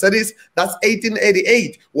automobile, Mercedes. That's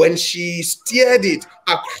 1888, when she steered it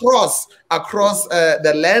across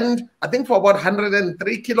the land, I think for about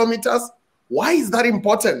 103 kilometers. Why is that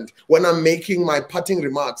important when I'm making my parting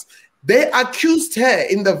remarks? They accused her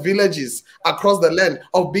in the villages across the land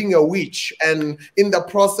of being a witch. And in the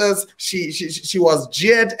process, she was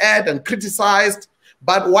jeered at and criticized.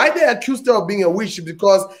 But why they accused her of being a witch?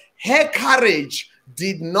 Because her carriage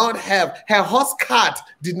did not have, her horse cart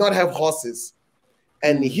did not have horses.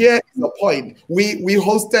 And here is the point. We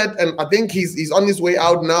hosted, and I think he's on his way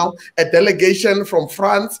out now, a delegation from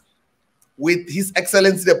France, with His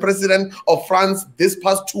Excellency, the President of France, this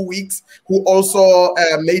past 2 weeks, who also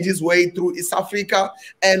made his way through East Africa.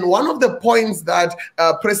 And one of the points that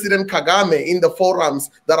President Kagame, in the forums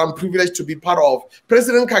that I'm privileged to be part of,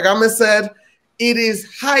 President Kagame said, it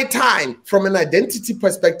is high time, from an identity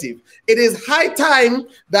perspective, it is high time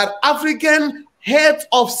that African heads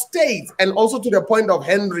of states, and also to the point of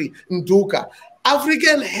Henry Nduka,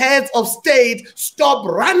 African heads of state stop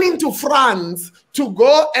running to France to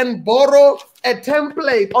go and borrow a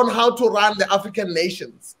template on how to run the African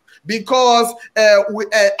nations. Because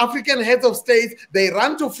African heads of states, they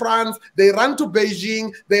run to France, they run to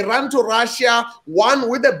Beijing, they run to Russia, one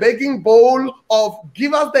with a begging bowl of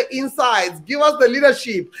give us the insights, give us the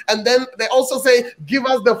leadership, and then they also say, give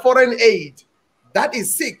us the foreign aid. That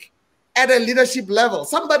is sick at a leadership level.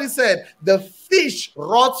 Somebody said, the fish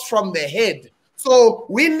rots from the head. So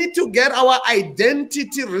we need to get our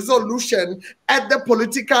identity resolution at the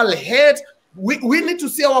political head. We need to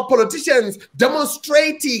see our politicians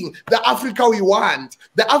demonstrating the Africa we want,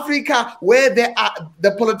 the Africa where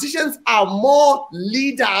the politicians are more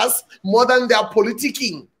leaders more than they are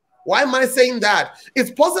politicking. Why am I saying that? It's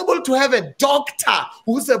possible to have a doctor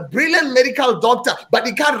who's a brilliant medical doctor, but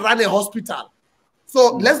he can't run a hospital.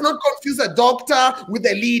 So let's not confuse a doctor with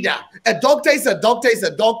a leader. A doctor is a doctor is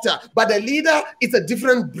a doctor, but a leader is a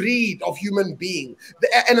different breed of human being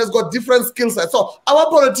and has got different skill sets. So our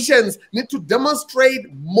politicians need to demonstrate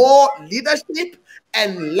more leadership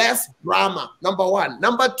and less drama, number one.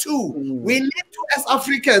 Number two, we need to, as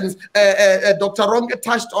Africans, Dr. Ronke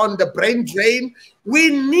touched on the brain drain.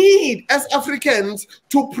 We need, as Africans,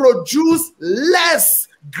 to produce less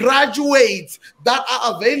graduates that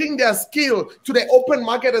are availing their skill to the open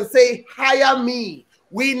market and say, hire me.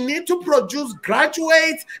 We need to produce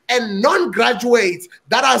graduates and non-graduates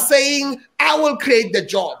that are saying, I will create the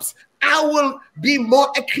jobs. I will be more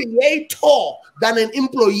a creator than an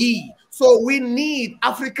employee. So we need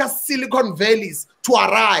Africa's Silicon Valleys to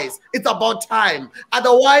arise. It's about time.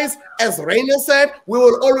 Otherwise, as Rainer said, we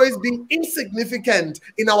will always be insignificant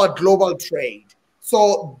in our global trade.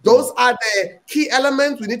 So those are the key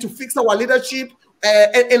elements. We need to fix our leadership.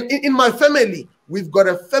 And in my family, we've got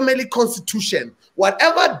a family constitution.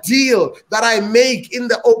 Whatever deal that I make in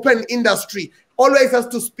the open industry always has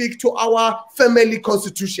to speak to our family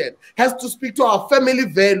constitution, has to speak to our family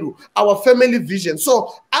value, our family vision.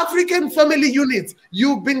 So African family units,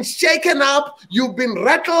 you've been shaken up, you've been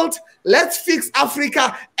rattled. Let's fix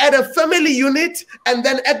Africa at a family unit and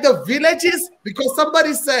then at the villages, because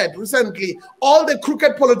somebody said recently, all the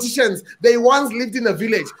crooked politicians, they once lived in a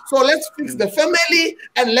village. So let's fix the family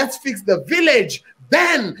and let's fix the village.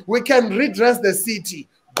 Then we can redress the city.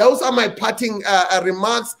 those are my parting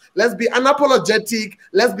remarks. Let's be unapologetic.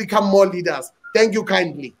 Let's become more leaders. Thank you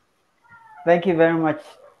kindly. Thank you very much,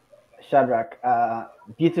 Shadrach.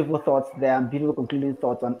 Beautiful thoughts there and beautiful concluding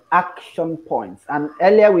thoughts on action points. And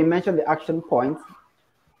earlier we mentioned the action points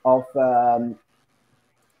of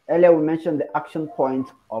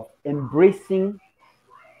embracing,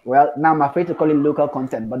 well, now I'm afraid to call it local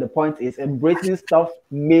content, but the point is embracing stuff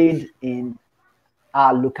made in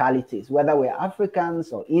our localities, whether we're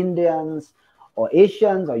Africans or Indians or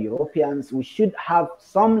Asians or Europeans. We should have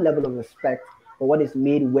some level of respect for what is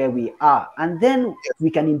made where we are, and then we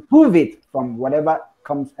can improve it from whatever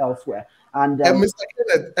comes elsewhere. And Mr.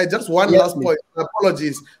 Kenneth, just one last point.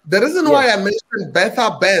 Apologies. The reason why I mentioned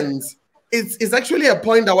Bertha Benz is actually a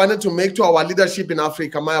point I wanted to make to our leadership in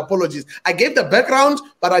Africa. My apologies. I gave the background,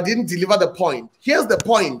 but I didn't deliver the point. Here's the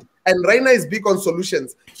point. And Rainer is big on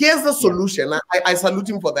solutions. Here's the solution. I salute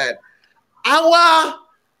him for that. Our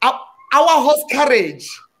horse carriage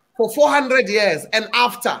for 400 years and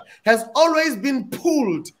after has always been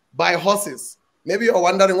pulled by horses. Maybe you're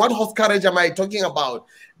wondering, what horse carriage am I talking about?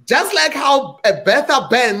 Just like how Bertha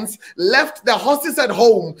Benz left the horses at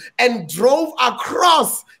home and drove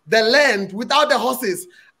across the land without the horses,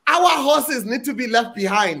 our horses need to be left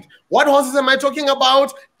behind. What horses am I talking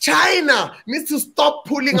about? China needs to stop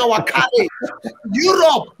pulling our carriage.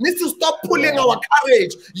 Europe needs to stop pulling our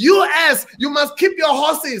carriage. US, you must keep your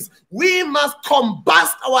horses. We must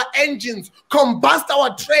combust our engines, combust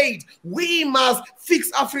our trade. We must fix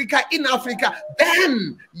Africa in Africa.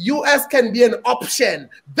 Then US can be an option.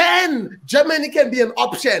 Then Germany can be an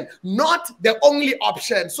option, not the only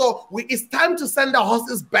option. So it's time to send the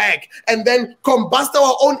horses back and then combust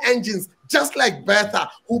our own engines, just like Bertha,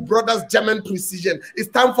 who brought us German precision. It's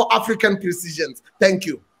time for African precisions. Thank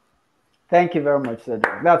you. Thank you very much,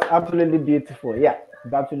 Cedric. That's absolutely beautiful. Yeah,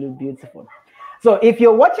 absolutely beautiful. So if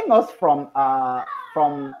you're watching us from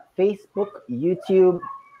Facebook, YouTube,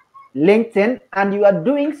 LinkedIn, and you are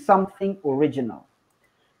doing something original,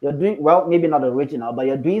 you're doing, well, maybe not original, but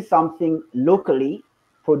you're doing something locally,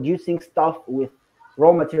 producing stuff with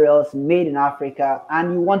raw materials made in Africa,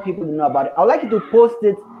 and you want people to know about it, I'd like you to post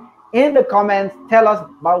it in the comments. Tell us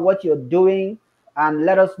about what you're doing and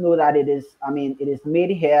let us know that it is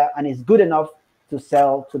made here and is good enough to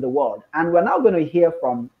sell to the world. And we're now going to hear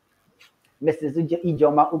from Mrs.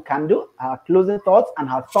 Ijoma Ukandu, her closing thoughts and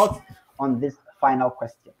her thoughts on this final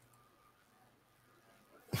question.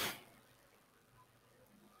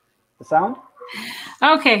 The sound?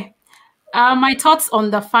 Okay. My thoughts on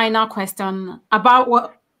the final question about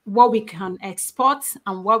what we can export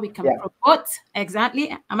and what we can promote.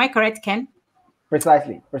 Exactly. Am I correct, Ken?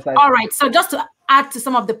 Precisely. All right. So just to add to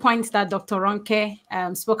some of the points that Dr. Ronke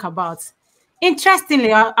spoke about.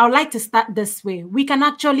 Interestingly, I would like to start this way. We can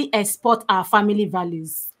actually export our family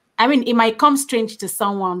values. I mean, it might come strange to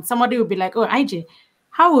someone. Somebody will be like, oh, IJ,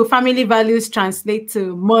 how will family values translate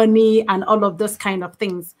to money and all of those kind of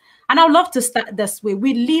things? And I would love to start this way.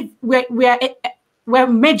 We're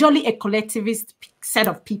majorly a collectivist set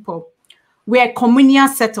of people. We're a communal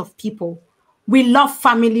set of people. We love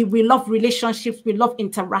family, we love relationships, we love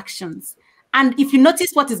interactions. And if you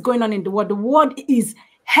notice what is going on in the world is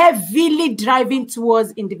heavily driving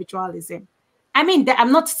towards individualism. I mean,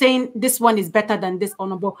 I'm not saying this one is better than this or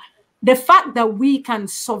not, but the fact that we can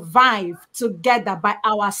survive together by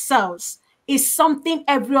ourselves is something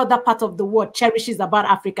every other part of the world cherishes about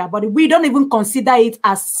Africa, but we don't even consider it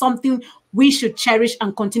as something we should cherish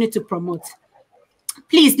and continue to promote.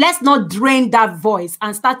 Please, let's not drain that voice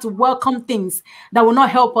and start to welcome things that will not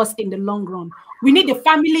help us in the long run. We need a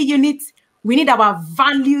family unit. We need our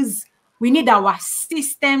values. We need our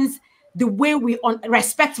systems, the way we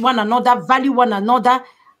respect one another, value one another,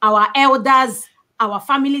 our elders, our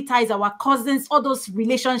family ties, our cousins, all those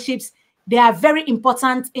relationships. They are very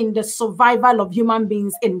important in the survival of human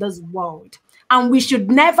beings in this world. And we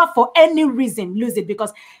should never, for any reason, lose it,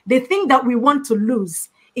 because the thing that we want to lose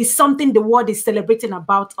is something the world is celebrating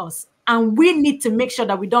about us. And we need to make sure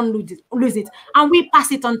that we don't lose it. And we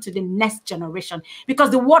pass it on to the next generation, because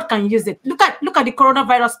the world can use it. Look at the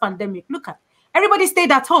coronavirus pandemic. Look at, everybody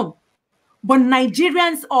stayed at home. But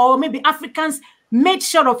Nigerians or maybe Africans made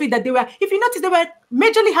sure of it that they were, if you notice, they were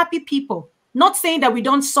majorly happy people. Not saying that we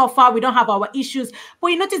don't suffer, we don't have our issues, but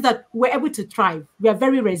you notice that we're able to thrive. We are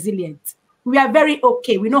very resilient. We are very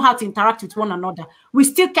okay. We know how to interact with one another. We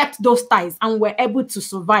still kept those ties and we're able to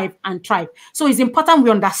survive and thrive. So it's important we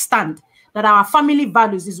understand that our family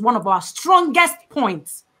values is one of our strongest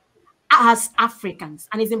points as Africans.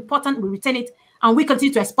 And it's important we retain it and we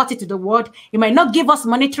continue to export it to the world. It might not give us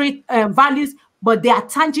monetary values, but they are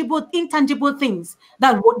tangible, intangible things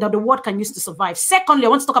that the world can use to survive. Secondly, I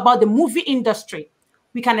want to talk about the movie industry.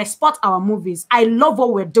 We can export our movies. I love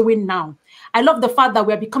what we're doing now. I love the fact that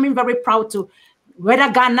we're becoming very proud to,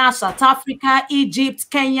 whether Ghana, South Africa, Egypt,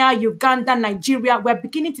 Kenya, Uganda, Nigeria, we're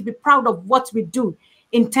beginning to be proud of what we do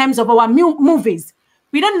in terms of our movies.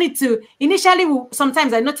 We don't need to, initially,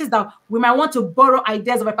 sometimes I noticed that we might want to borrow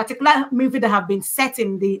ideas of a particular movie that have been set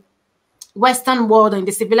in the Western world or in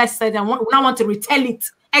the civilized society, and we now want to retell it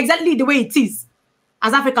exactly the way it is.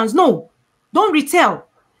 As Africans, no, don't retell.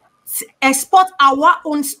 Export our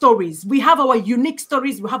own stories. We have our unique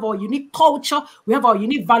stories. We have our unique culture. We have our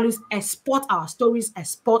unique values. Export our stories,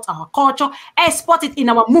 export our culture, export it in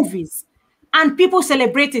our movies. And people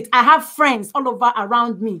celebrate it. I have friends all over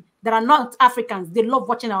around me that are not Africans. They love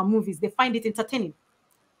watching our movies. They find it entertaining.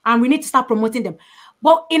 And we need to start promoting them.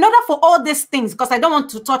 But in order for all these things, because I don't want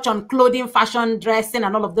to touch on clothing, fashion, dressing,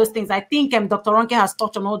 and all of those things, I think Dr. Ronke has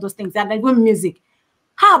touched on all those things. And even music.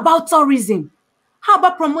 How about tourism? How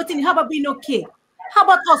about promoting? How about being okay? How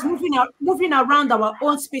about us moving around our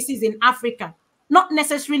own spaces in Africa? Not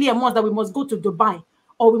necessarily a must that we must go to Dubai.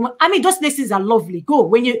 Or I mean, those places are lovely. Go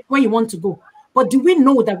when you want to go. But do we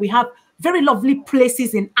know that we have very lovely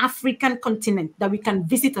places in African continent that we can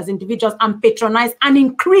visit as individuals and patronize and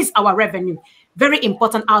increase our revenue? Very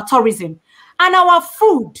important, our tourism. And our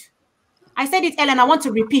food. I said it earlier and I want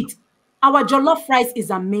to repeat. Our jollof rice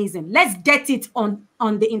is amazing. Let's get it on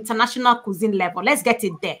the international cuisine level. Let's get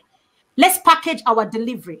it there. Let's package our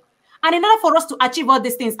delivery. And in order for us to achieve all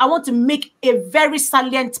these things, I want to make a very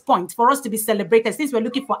salient point for us to be celebrated, since we're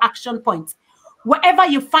looking for action points. Wherever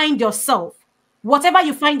you find yourself, whatever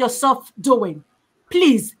you find yourself doing,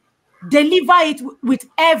 please deliver it with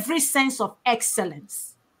every sense of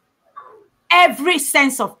excellence. Every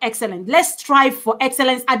sense of excellence. Let's strive for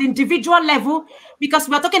excellence at the individual level, because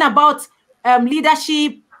we're talking about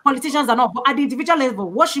leadership, politicians and all, but at the individual level,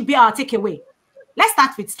 what should be our takeaway? Let's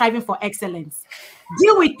start with striving for excellence.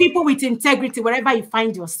 Deal with people with integrity wherever you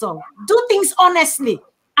find yourself. Do things honestly.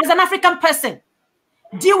 As an African person,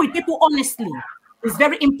 deal with people honestly. It's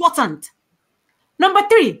very important. Number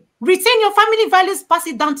 3, retain your family values, pass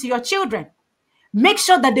it down to your children. Make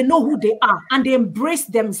sure that they know who they are and they embrace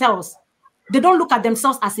themselves. They don't look at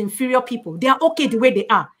themselves as inferior people. They are okay the way they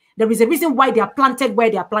are. There is a reason why they are planted where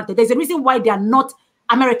they are planted. There's a reason why they are not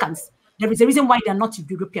Americans. There is a reason why they are not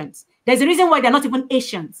Europeans. There's a reason why they're not even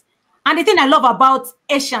Asians. And the thing I love about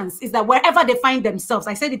Asians is that wherever they find themselves,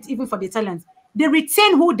 I said it even for the Italians, they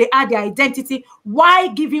retain who they are, their identity, while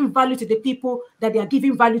giving value to the people that they are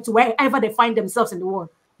giving value to wherever they find themselves in the world.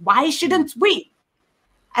 Why shouldn't we?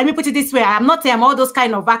 Let me put it this way. I'm not saying I'm all those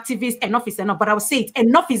kind of activists, enough is enough, but I will say it.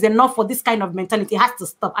 Enough is enough for this kind of mentality. It has to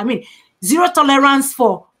stop. I mean, zero tolerance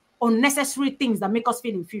for unnecessary things that make us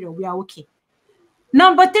feel inferior. We are okay.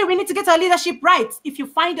 Number 3, we need to get our leadership right. If you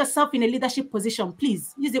find yourself in a leadership position,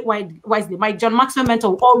 please use it wisely. My John Maxwell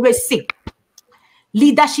mentor will always say,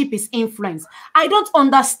 leadership is influence. I don't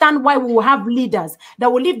understand why we will have leaders that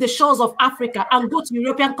will leave the shores of Africa and go to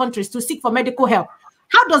European countries to seek for medical help.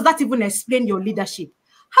 How does that even explain your leadership?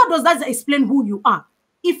 How does that explain who you are?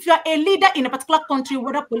 If you're a leader in a particular country,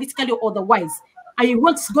 whether politically or otherwise, and you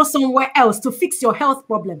want to go somewhere else to fix your health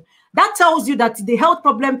problem, that tells you that the health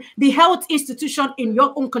problem, the health institution in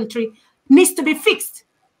your own country needs to be fixed.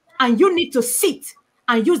 And you need to sit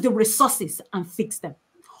and use the resources and fix them.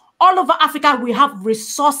 All over Africa, we have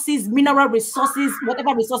resources, mineral resources,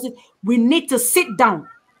 whatever resources. We need to sit down,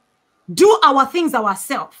 do our things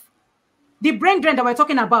ourselves. The brain drain that we're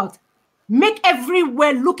talking about, make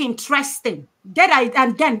everywhere look interesting.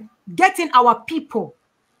 Getting our people.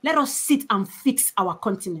 Let us sit and fix our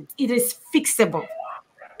continent. It is fixable.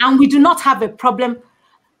 And we do not have a problem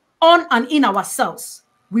on and in ourselves.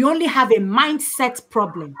 We only have a mindset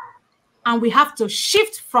problem. And we have to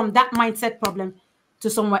shift from that mindset problem to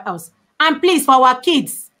somewhere else. And please, for our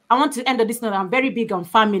kids, I want to end on this note. I'm very big on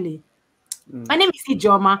family. My name is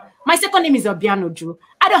Ijoma. My second name is Obianoju.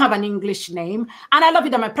 I don't have an English name. And I love it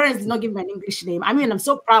that my parents did not give me an English name. I mean, I'm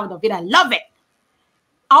so proud of it. I love it.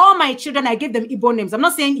 All my children, I gave them Igbo names. I'm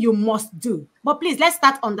not saying you must do. But please, let's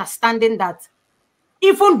start understanding that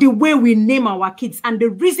even the way we name our kids and the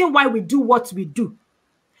reason why we do what we do,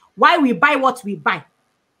 why we buy what we buy,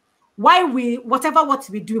 why whatever what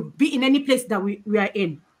we do, be in any place that we are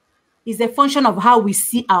in, is a function of how we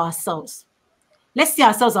see ourselves. Let's see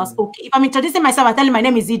ourselves as okay. If I'm introducing myself, I tell you my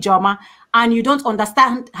name is Ijoma, and you don't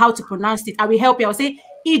understand how to pronounce it, I will help you. I'll say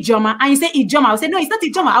Ijoma, and you say Ijoma. I'll say, no, it's not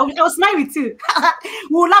Ijoma. I'll smile with you.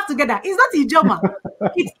 We will laugh together. It's not Ijoma.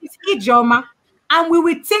 It's Ijoma. And we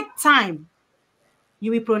will take time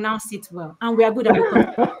you will pronounce it well. And we are good at it.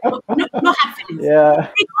 No hard feelings. Yeah.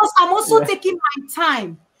 Because I'm also taking my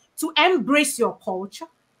time to embrace your culture.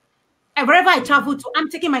 And wherever I travel to, I'm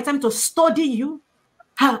taking my time to study you,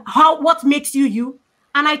 what makes you you.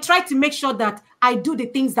 And I try to make sure that I do the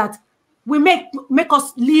things that will make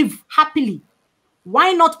us live happily.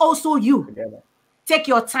 Why not also you take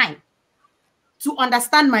your time to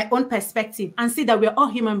understand my own perspective and see that we're all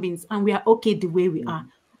human beings and we are okay the way we are.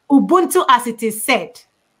 Ubuntu, as it is said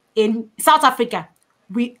in South Africa,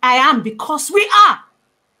 I am because we are.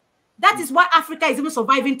 That is why Africa is even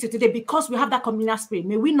surviving to today, because we have that communal spirit.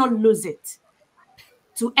 May we not lose it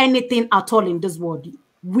to anything at all in this world.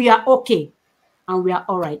 We are okay and we are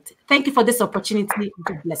all right. Thank you for this opportunity.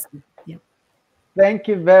 God bless you. Yeah. Thank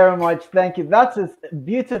you very much. Thank you. That's a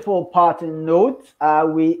beautiful parting note.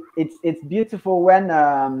 It's beautiful when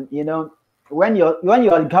you know, when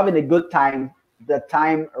you're having a good time, the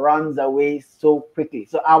time runs away so quickly.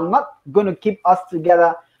 So I'm not going to keep us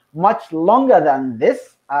together much longer than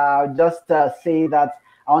this. Just say that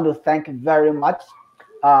I want to thank very much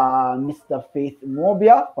Mr. Faith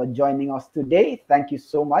Mobia for joining us today. Thank you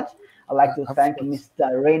so much. I'd like to thank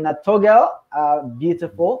Mr. Reina Togel.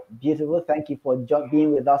 Beautiful. Thank you for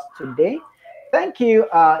being with us today. Thank you,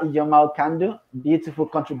 Ijomal Kandu. Beautiful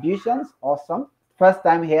contributions. Awesome. First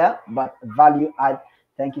time here, but value add.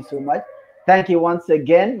 Thank you so much. Thank you once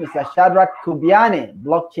again, Mr. Shadrach Kubiane,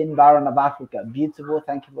 Blockchain Baron of Africa. Beautiful.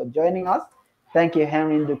 Thank you for joining us. Thank you,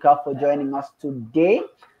 Henry Nduka, for joining us today.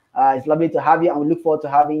 It's lovely to have you, and we look forward to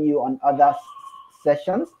having you on other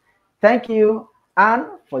sessions. Thank you, Anne,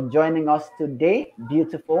 for joining us today.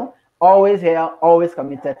 Beautiful. Always here, always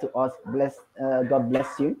committed to us. God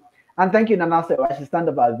bless you. And thank you, Nanase. I should stand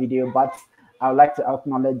up our video, but I would like to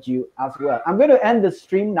acknowledge you as well. I'm going to end the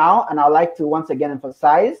stream now, and I'd like to once again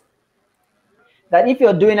emphasize that if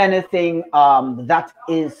you're doing anything that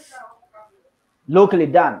is locally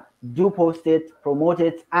done, do post it, promote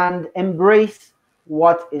it, and embrace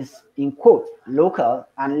what is in quote local,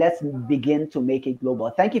 and let's begin to make it global.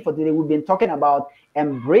 Thank you for today. We've been talking about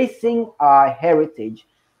embracing our heritage,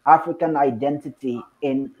 African identity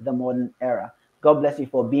in the modern era. God bless you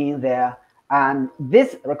for being there. And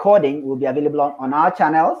this recording will be available on our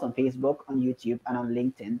channels, on Facebook, on YouTube, and on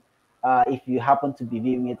LinkedIn, if you happen to be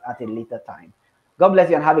viewing it at a later time. God bless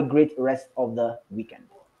you and have a great rest of the weekend.